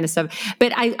do this kind of stuff.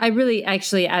 But I really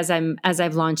actually, as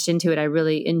I've launched into it, I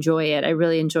really enjoy it. I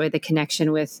really enjoy the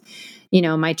connection with,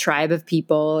 my tribe of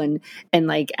people and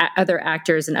like other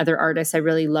actors and other artists. I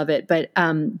really love it. But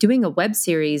doing a web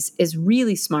series is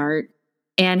really smart.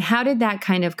 And how did that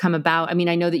kind of come about? I mean,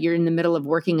 I know that you're in the middle of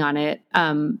working on it,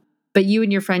 but you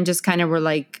and your friend just kind of were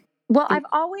like, Well,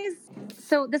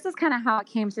 so this is kind of how it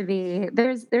came to be.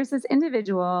 There's this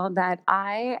individual that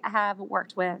I have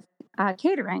worked with,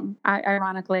 catering,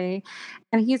 ironically,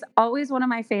 and he's always one of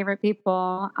my favorite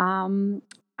people.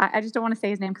 I just don't want to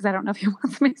say his name because I don't know if he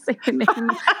wants me to say the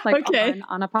name like okay,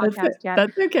 on a podcast yet.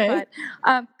 that's okay.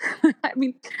 But I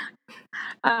mean,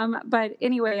 but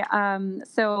anyway,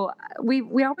 so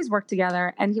we always worked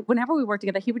together, and whenever we worked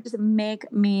together, he would just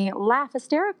make me laugh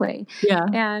hysterically. Yeah.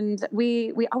 And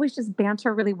we always just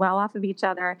banter really well off of each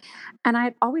other. And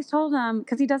I always told him,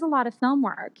 because he does a lot of film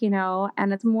work,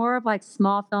 and it's more of like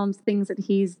small films, things that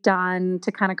he's done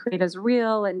to kind of create his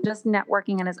reel and just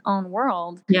networking in his own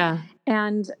world. Yeah.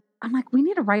 And I'm like, we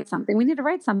need to write something. We need to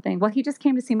write something. Well, he just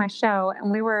came to see my show,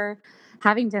 and we were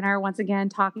having dinner once again,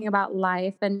 talking about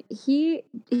life. And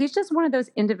he's just one of those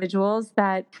individuals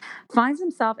that finds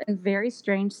himself in very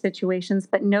strange situations,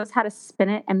 but knows how to spin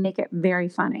it and make it very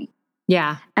funny.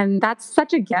 Yeah. And that's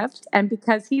such a gift. And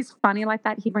because he's funny like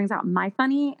that, he brings out my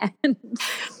funny. And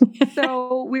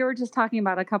so we were just talking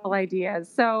about a couple ideas.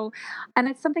 So, and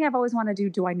it's something I've always wanted to do.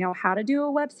 Do I know how to do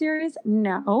a web series?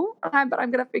 No, but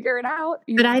I'm going to figure it out.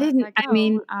 But I didn't,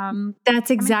 that's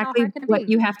exactly how hard can it what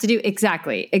be? you have to do.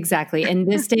 Exactly. In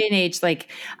this day and age, like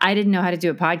I didn't know how to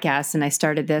do a podcast and I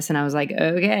started this and I was like,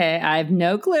 okay, I have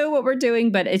no clue what we're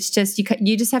doing, but it's just,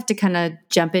 you just have to kind of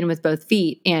jump in with both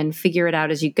feet and figure it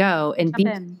out as you go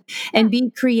and be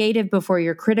creative before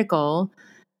you're critical.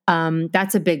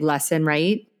 That's a big lesson,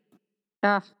 right?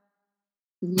 Yes.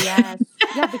 Yeah,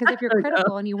 because if you're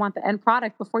critical and you want the end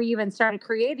product before you even started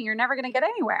creating, you're never going to get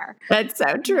anywhere. That's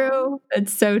so true.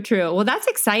 That's so true. Well, that's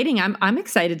exciting. I'm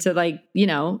excited to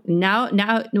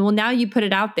now you put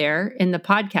it out there in the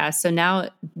podcast. So now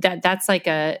that's like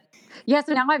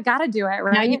so now I've got to do it,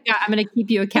 right? I'm going to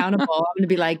keep you accountable. I'm going to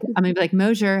be like,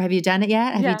 Mosher, have you done it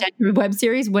yet? Have you done your web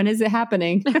series? When is it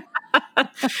happening?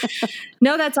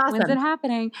 No, that's awesome. When's it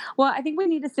happening? Well, I think we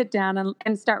need to sit down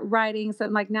and start writing. So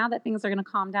like now that things are going to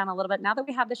calm down a little bit, now that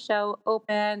we have the show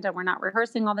opened and we're not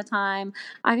rehearsing all the time,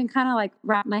 I can kind of like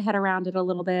wrap my head around it a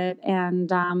little bit.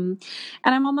 And I'm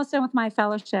almost done with my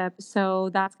fellowship.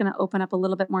 So that's going to open up a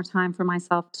little bit more time for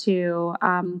myself too.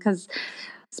 Because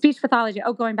speech pathology.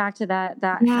 Going back to that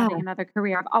having another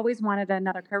career. I've always wanted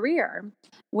another career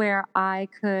where I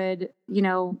could,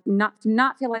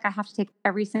 not feel like I have to take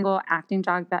every single acting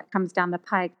job that comes down the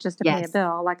pike just to pay a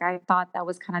bill. Like I thought that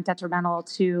was kind of detrimental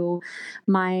to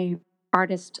my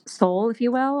artist soul, if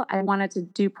you will. I wanted to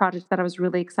do projects that I was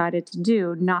really excited to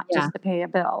do, not just to pay a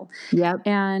bill. Yep.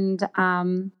 And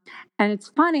it's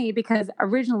funny because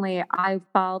originally I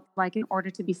felt like in order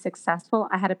to be successful,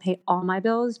 I had to pay all my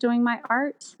bills doing my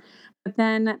art. But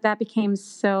then that became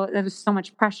there was so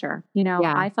much pressure.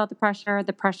 I felt the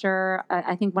pressure.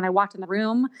 I think when I walked in the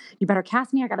room, you better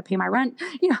cast me. I got to pay my rent.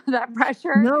 That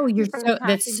pressure. No,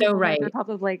 that's so right. They're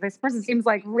probably like, this person seems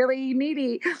like really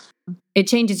needy. It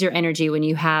changes your energy when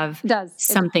you have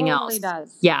something else. It totally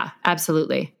does. Yeah,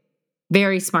 absolutely.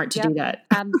 Very smart to do that.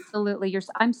 Absolutely.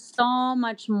 I'm so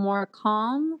much more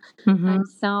calm. Mm-hmm. I'm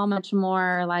so much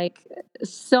more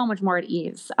at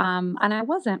ease. And I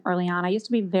wasn't early on. I used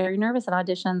to be very nervous at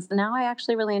auditions. Now I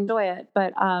actually really enjoy it.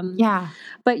 But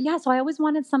so I always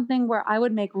wanted something where I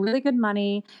would make really good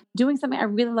money doing something I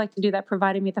really like to do that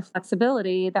provided me the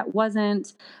flexibility that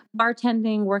wasn't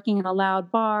bartending, working in a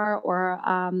loud bar or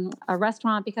a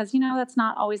restaurant, because, that's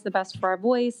not always the best for our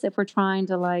voice if we're trying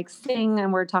to sing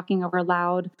and we're talking over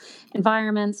loud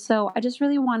environments. So I just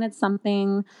really wanted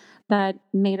something that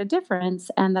made a difference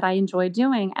and that I enjoyed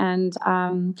doing. And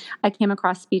I came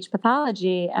across speech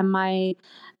pathology, and my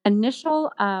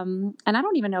initial, and I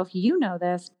don't even know if you know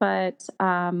this, but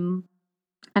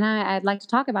and I'd like to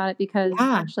talk about it because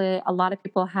Yeah. actually a lot of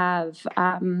people have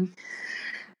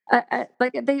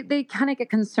like they kind of get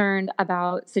concerned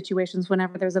about situations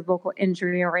whenever there's a vocal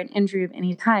injury or an injury of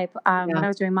any type. When Yeah. I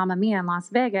was doing Mamma Mia in Las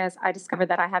Vegas, I discovered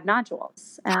that I had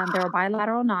nodules, and there were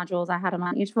bilateral nodules. I had them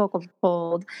on each vocal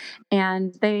fold,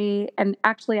 and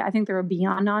actually I think they were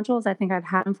beyond nodules. I think I've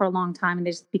had them for a long time, and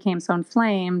they just became so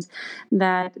inflamed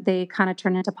that they kind of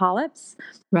turned into polyps.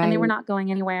 And Right. they were not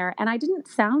going anywhere. And I didn't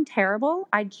sound terrible.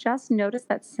 I just noticed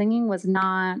that singing was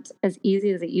not as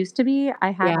easy as it used to be.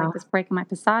 I had Yeah. like this break in my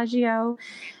passaggio.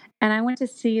 And I went to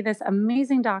see this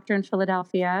amazing doctor in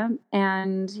Philadelphia.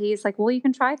 And he's like, well, you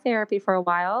can try therapy for a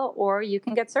while, or you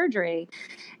can get surgery.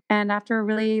 And after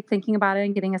really thinking about it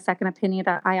and getting a second opinion,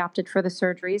 I opted for the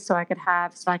surgery so I could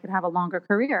have a longer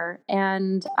career.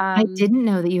 And I didn't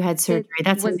know that you had it surgery.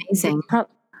 That's was amazing.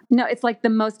 no, it's like the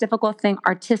most difficult thing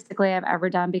artistically I've ever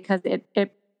done, because it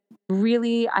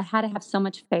really, I had to have so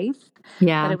much faith that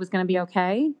Yeah. it was going to be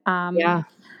okay. Yeah.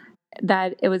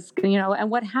 That it was, and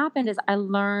what happened is I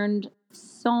learned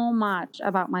so much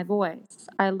about my voice.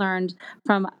 I learned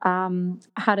from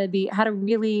how to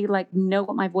really like know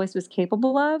what my voice was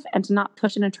capable of, and to not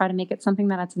push it and try to make it something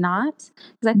that it's not.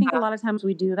 Because I think a Yeah. lot of times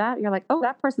we do that. You're like, oh,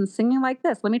 that person's singing like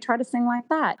this. Let me try to sing like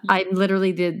that. I'm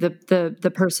literally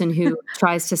the person who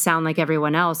tries to sound like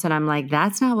everyone else, and I'm like,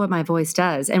 that's not what my voice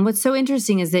does. And what's so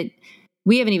interesting is that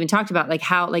we haven't even talked about like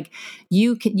how like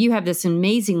you have this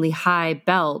amazingly high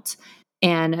belt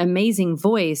and amazing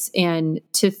voice, and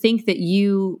to think that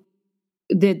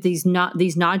these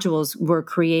nodules were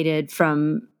created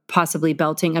from possibly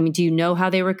belting. I mean, do you know how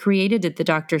they were created? Did the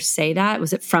doctor say that?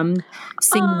 Was it from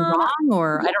singing Um, wrong,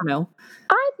 or yeah, I don't know?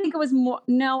 I think it was more,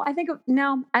 no,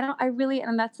 no, I don't, I really,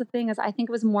 and that's the thing is I think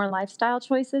it was more lifestyle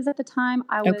choices at the time.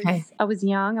 Okay. I was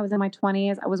young. I was in my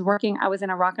 20s. I was working. I was in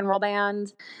a rock and roll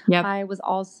band. Yep. I was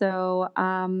also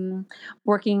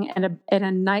working at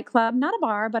a nightclub, not a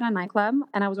bar, but a nightclub.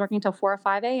 And I was working until 4 or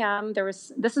 5 a.m.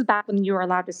 This is back when you were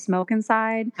allowed to smoke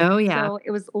inside. Oh yeah. So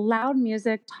it was loud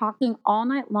music, talking all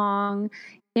night long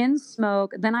in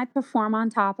smoke. Then I'd perform on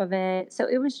top of it. So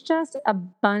it was just a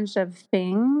bunch of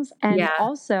things. And Yeah.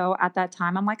 also at that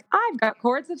time, I'm like, I've got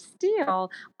cords of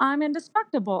steel. I'm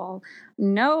indestructible.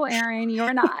 No, Erin,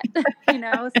 you're not.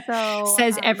 So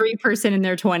Says every person in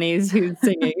their 20s who's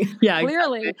singing. Yeah, exactly.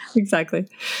 clearly, Exactly.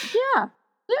 yeah,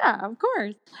 yeah, of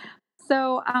course.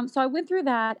 So I went through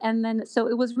that, and then so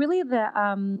it was really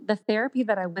the therapy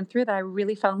that I went through that I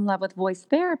really fell in love with voice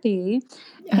therapy.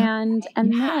 Okay. And Yeah.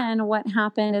 then what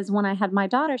happened is when I had my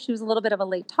daughter, she was a little bit of a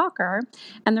late talker,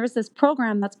 and there was this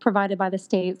program that's provided by the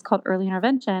state. It's called Early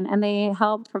Intervention, and they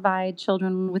help provide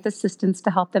children with assistance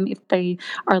to help them if they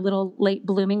are a little late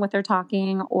blooming with their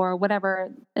talking, or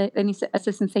whatever any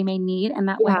assistance they may need in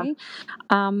that Yeah. way.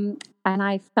 And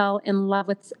I fell in love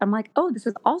with, I'm like, oh, this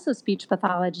is also speech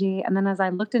pathology. And then as I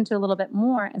looked into a little bit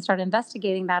more and started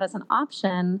investigating that as an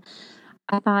option,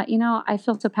 I thought, I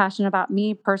feel so passionate about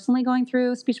me personally going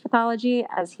through speech pathology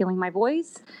as healing my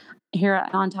voice. Here,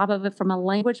 on top of it, from a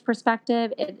language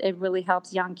perspective, it really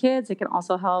helps young kids. It can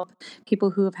also help people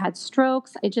who have had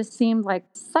strokes. It just seemed like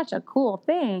such a cool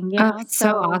thing, Oh, it's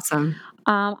so So awesome.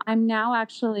 um, I'm now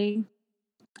actually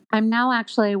I'm now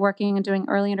actually working and doing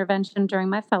early intervention during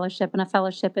my fellowship, and a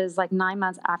fellowship is like 9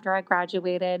 months after I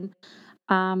graduated.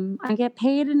 I get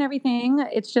paid and everything.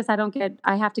 It's just I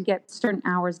have to get certain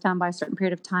hours done by a certain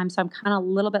period of time. So I'm kind of a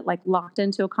little bit like locked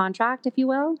into a contract, if you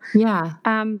will. Yeah.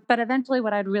 But eventually,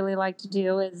 what I'd really like to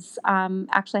do is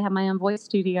actually have my own voice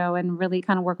studio and really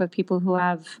kind of work with people who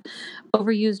have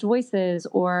overused voices,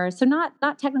 or so not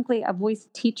technically a voice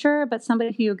teacher, but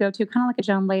somebody who you go to, kind of like a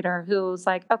Joan Lader, who's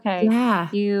like, okay, Yeah.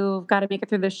 you've got to make it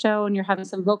through the show, and you're having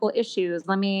some vocal issues.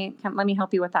 Let me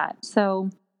help you with that. So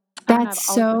I don't know. I've That's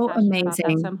always been so passionate about that. So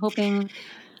amazing. I'm hoping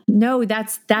No, that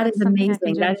is that's something I can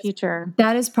amazing. do in the future.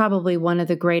 That is probably one of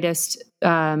the greatest.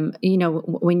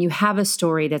 When you have a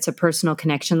story that's a personal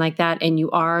connection like that, and you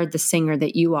are the singer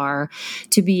that you are,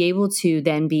 to be able to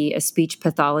then be a speech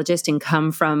pathologist and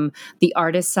come from the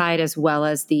artist side as well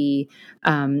as the,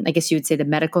 I guess you would say the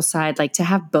medical side, like to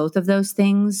have both of those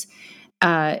things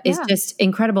is Yeah. just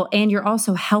incredible. And you're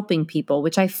also helping people,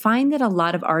 which I find that a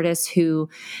lot of artists who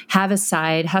have a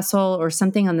side hustle or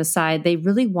something on the side, they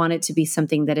really want it to be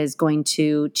something that is going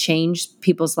to change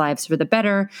people's lives for the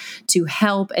better, to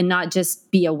help and not just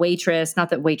be a waitress.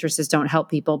 Not that waitresses don't help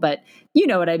people, but you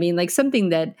know what I mean? Like something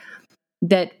that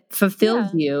that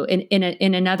fulfilled Yeah. you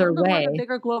in another A little bit more way. of a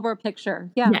bigger global picture.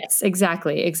 Yeah. Yes,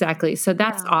 exactly. So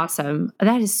that's Yeah. awesome.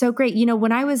 That is so great.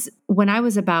 When I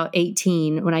was about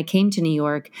 18, when I came to New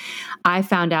York, I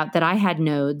found out that I had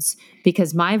nodes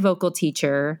because my vocal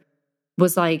teacher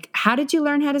was like, "How did you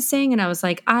learn how to sing?" And I was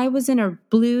like, "I was in a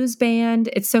blues band."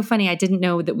 It's so funny. I didn't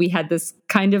know that we had this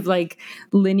kind of like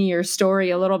linear story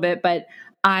a little bit, but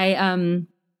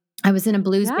I was in a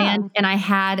blues band and I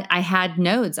had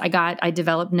nodes. I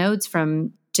developed nodes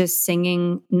from just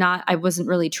singing. I wasn't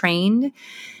really trained,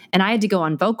 and I had to go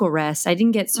on vocal rest. I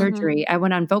didn't get surgery. I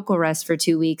went on vocal rest for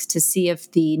 2 weeks to see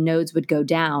if the nodes would go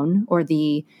down or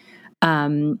they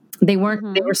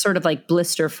weren't, they were sort of like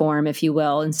blister form, if you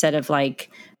will, instead of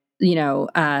like,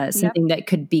 something that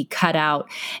could be cut out.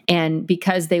 And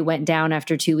because they went down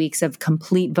after 2 weeks of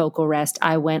complete vocal rest,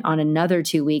 I went on another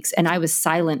 2 weeks and I was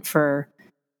silent for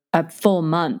a full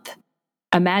month.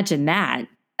 Imagine that.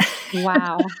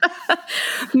 Wow.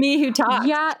 Me who talks.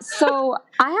 Yeah. So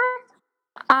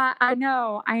I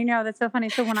know. That's so funny.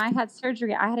 So when I had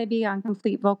surgery, I had to be on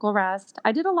complete vocal rest.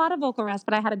 I did a lot of vocal rest,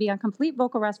 but I had to be on complete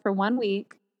vocal rest for 1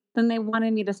 week. Then they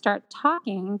wanted me to start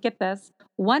talking, get this,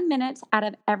 1 minute out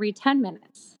of every 10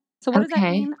 minutes. So what does that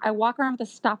Okay. mean? I walk around with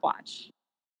a stopwatch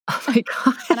Oh my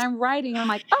God. and I'm writing. And I'm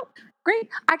like, oh, great.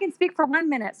 I can speak for 1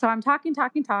 minute. So I'm talking.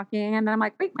 And then I'm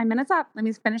like, wait, my minute's up. Let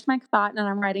me finish my thought. And then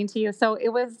I'm writing to you. So it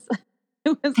was,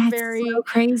 it was That's so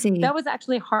crazy. that was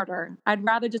actually harder. I'd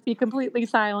rather just be completely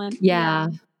silent. Yeah.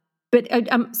 But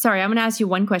I'm sorry, I'm going to ask you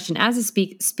one question. As a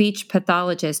speech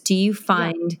pathologist, do you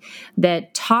find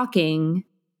that talking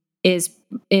is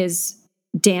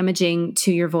damaging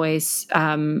to your voice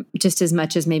just as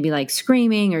much as maybe like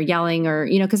screaming or yelling or,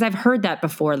 because I've heard that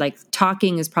before, like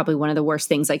talking is probably one of the worst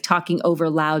things, like talking over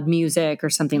loud music or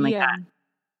something like that.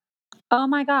 Oh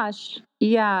my gosh.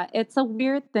 Yeah, it's a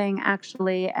weird thing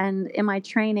actually. And in my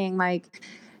training, like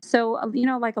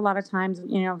a lot of times,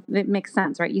 it makes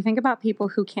sense, right? You think about people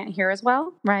who can't hear as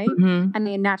well, right? Mm-hmm. And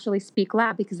they naturally speak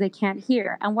loud because they can't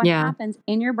hear. And what Yeah. happens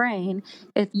in your brain,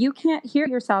 if you can't hear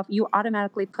yourself, you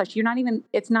automatically push.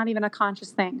 It's not even a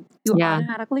conscious thing. You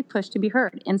automatically push to be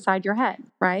heard inside your head,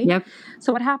 right? Yep.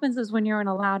 So what happens is when you're in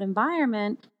a loud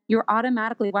environment, you're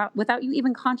automatically, without you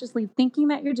even consciously thinking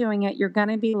that you're doing it, you're going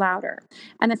to be louder.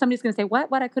 And then somebody's going to say,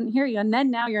 what, I couldn't hear you. And then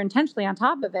now you're intentionally on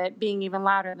top of it, being even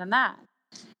louder than that.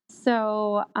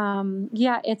 So,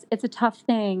 it's a tough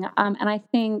thing. And I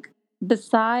think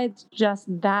besides just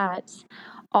that,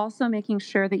 also making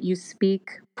sure that you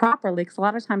speak properly, because a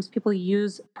lot of times people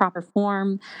use proper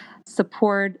form,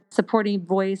 supporting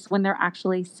voice when they're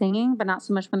actually singing, but not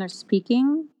so much when they're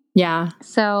speaking. Yeah.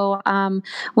 So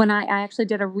when I actually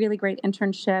did a really great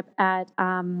internship at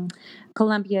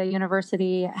Columbia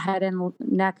University Head and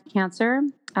Neck Cancer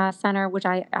Center, which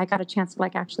I got a chance to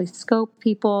actually scope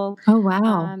people. Oh,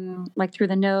 wow. Through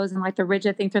the nose and the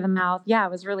rigid thing through the mouth. Yeah,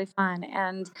 it was really fun.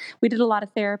 And we did a lot of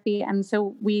therapy. And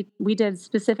so we did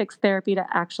specific therapy to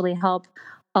actually help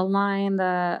align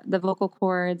the vocal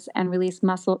cords and release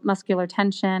muscular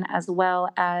tension, as well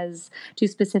as do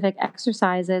specific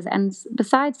exercises. And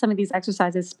besides some of these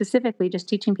exercises, specifically just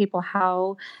teaching people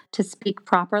how to speak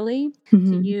properly,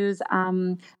 to use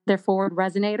their forward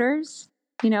resonators,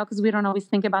 because we don't always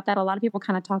think about that. A lot of people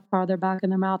kind of talk farther back in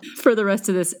their mouth. For the rest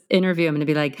of this interview, I'm going to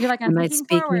be like, you're like, I'm thinking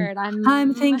forward.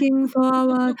 I'm thinking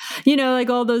forward. Like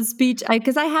all those speech,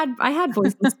 because I had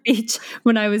voice and speech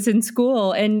when I was in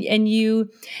school, and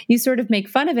you sort of make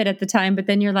fun of it at the time, but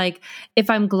then you're like, if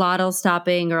I'm glottal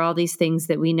stopping or all these things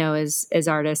that we know as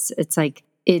artists, it's like,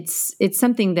 it's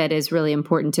something that is really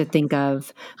important to think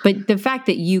of. But the fact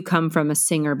that you come from a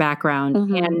singer background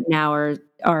and now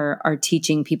are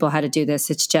teaching people how to do this,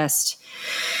 it's just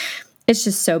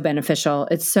so beneficial.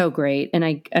 It's so great.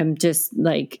 And I'm just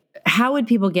like, how would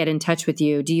people get in touch with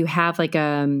you? Do you have like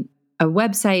a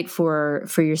website for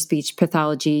your speech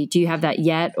pathology? Do you have that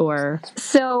yet? Or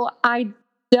so I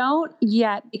don't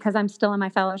yet, because I'm still in my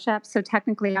fellowship. So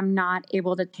technically I'm not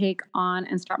able to take on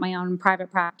and start my own private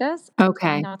practice. Okay.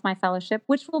 I'm done with my fellowship,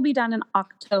 which will be done in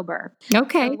October.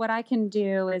 Okay. So what I can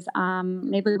do is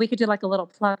maybe we could do like a little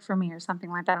plug for me or something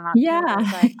like that in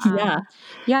October.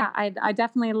 Yeah. But, I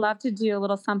definitely love to do a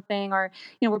little something, or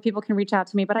where people can reach out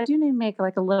to me. But I do need to make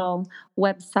like a little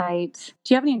website.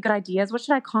 Do you have any good ideas? What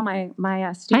should I call my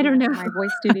studio? I don't know. My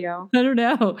voice studio. I don't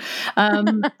know.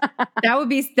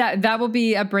 That will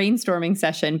be a brainstorming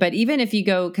session. But even if you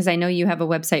go, because I know you have a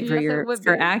website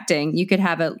for acting, you could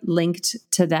have it linked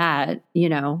to that.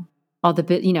 All the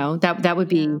bit. That would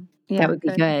be that would be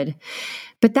good.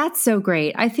 But that's so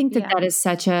great. I think that that is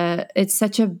it's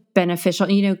such a beneficial,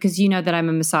 because that I'm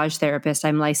a massage therapist.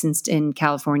 I'm licensed in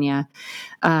California,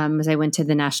 as I went to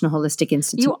the National Holistic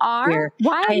Institute. You are? Here.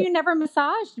 Why have you never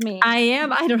massaged me? I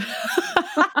am. I don't.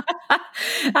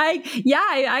 I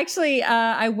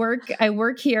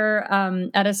work here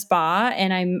at a spa,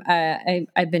 and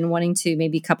I've been wanting to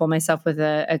maybe couple myself with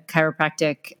a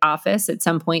chiropractic office at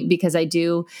some point, because I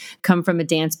do come from a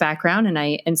dance background,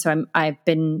 and so I've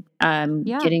been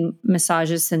getting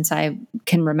massages since I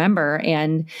can remember,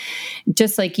 and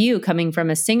just like you, coming from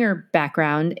a singer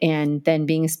background and then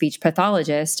being a speech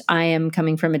pathologist, I am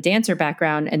coming from a dancer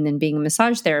background and then being a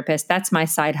massage therapist. That's my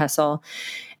side hustle.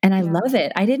 And I love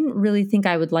it. I didn't really think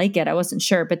I would like it. I wasn't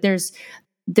sure, but there's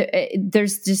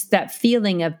just that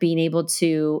feeling of being able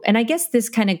to, and I guess it's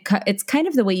kind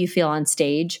of the way you feel on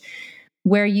stage,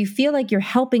 where you feel like you're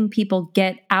helping people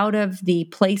get out of the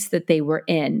place that they were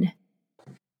in.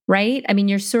 Right? I mean,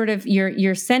 you're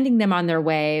sending them on their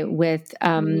way with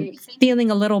feeling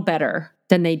a little better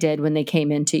than they did when they came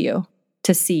into you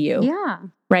to see you. Yeah.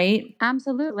 Right?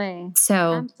 Absolutely.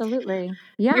 So absolutely.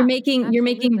 Yeah. You're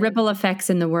making ripple effects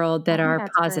in the world that are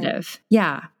positive. Great.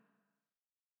 Yeah.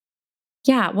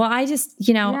 Yeah. Well, I just,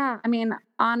 Yeah. I mean,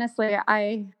 honestly,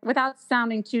 without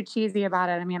sounding too cheesy about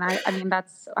it,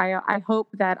 I hope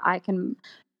that I can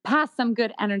pass some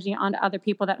good energy on to other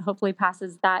people that hopefully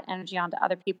passes that energy on to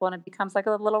other people, and it becomes like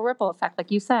a little ripple effect, like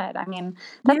you said. I mean,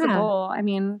 that's the goal. I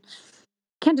mean,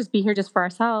 can't just be here just for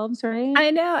ourselves, right?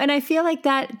 I know. And I feel like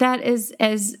that is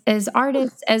as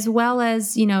artists, as well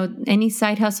as, any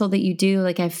side hustle that you do.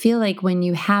 Like, I feel like when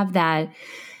you have that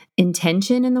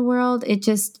intention in the world, it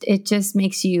just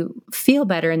makes you feel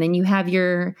better. And then you have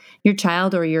your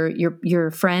child or your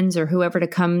friends or whoever to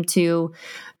come to,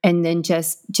 and then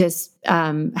just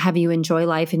have you enjoy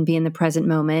life and be in the present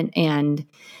moment and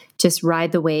just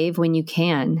ride the wave when you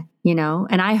can,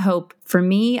 and I hope, for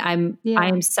me, I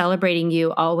am celebrating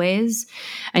you always.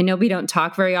 I know we don't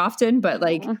talk very often, but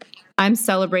like, I'm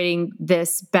celebrating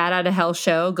this Bat Out of Hell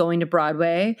show going to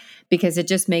Broadway, because it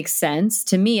just makes sense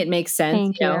to me. It makes sense.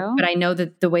 Thank you. But I know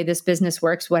that the way this business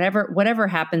works, whatever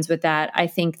happens with that, I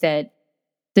think that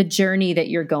the journey that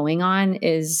you're going on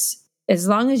is, as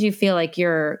long as you feel like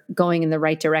you're going in the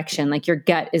right direction, like your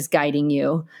gut is guiding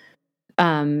you,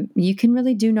 you can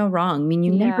really do no wrong. I mean,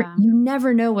 you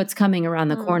never know what's coming around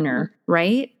the corner,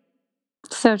 right?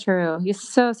 So true. You're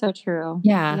so true.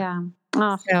 Yeah. Yeah.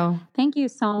 Oh, so thank you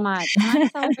so much. I'm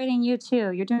celebrating you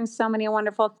too. You're doing so many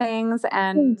wonderful things,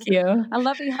 and thank you. I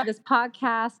love that you have this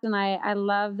podcast, and I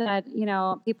love that,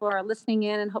 people are listening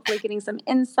in and hopefully getting some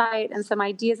insight and some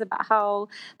ideas about how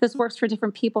this works for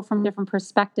different people from different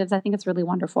perspectives. I think it's really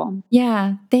wonderful.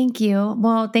 Yeah. Thank you.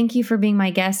 Well, thank you for being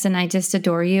my guest, and I just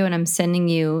adore you, and I'm sending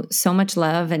you so much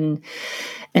love and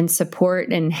support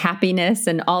and happiness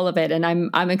and all of it. And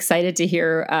I'm excited to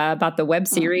hear about the web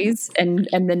series and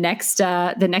the next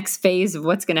phase of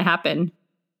what's going to happen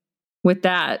with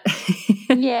that.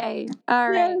 Yay. All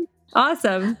right. Yay.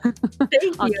 Awesome.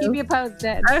 Thank I'll keep you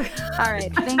posted. All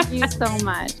right. Thank you so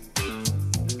much.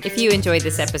 If you enjoyed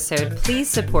this episode, please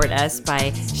support us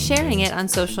by sharing it on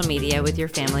social media with your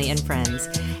family and friends.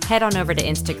 Head on over to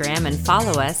Instagram and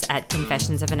follow us at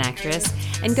Confessions of an Actress,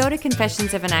 and go to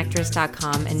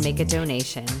confessionsofanactress.com and make a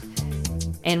donation.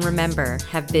 And remember,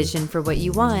 have vision for what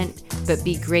you want, but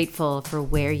be grateful for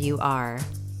where you are.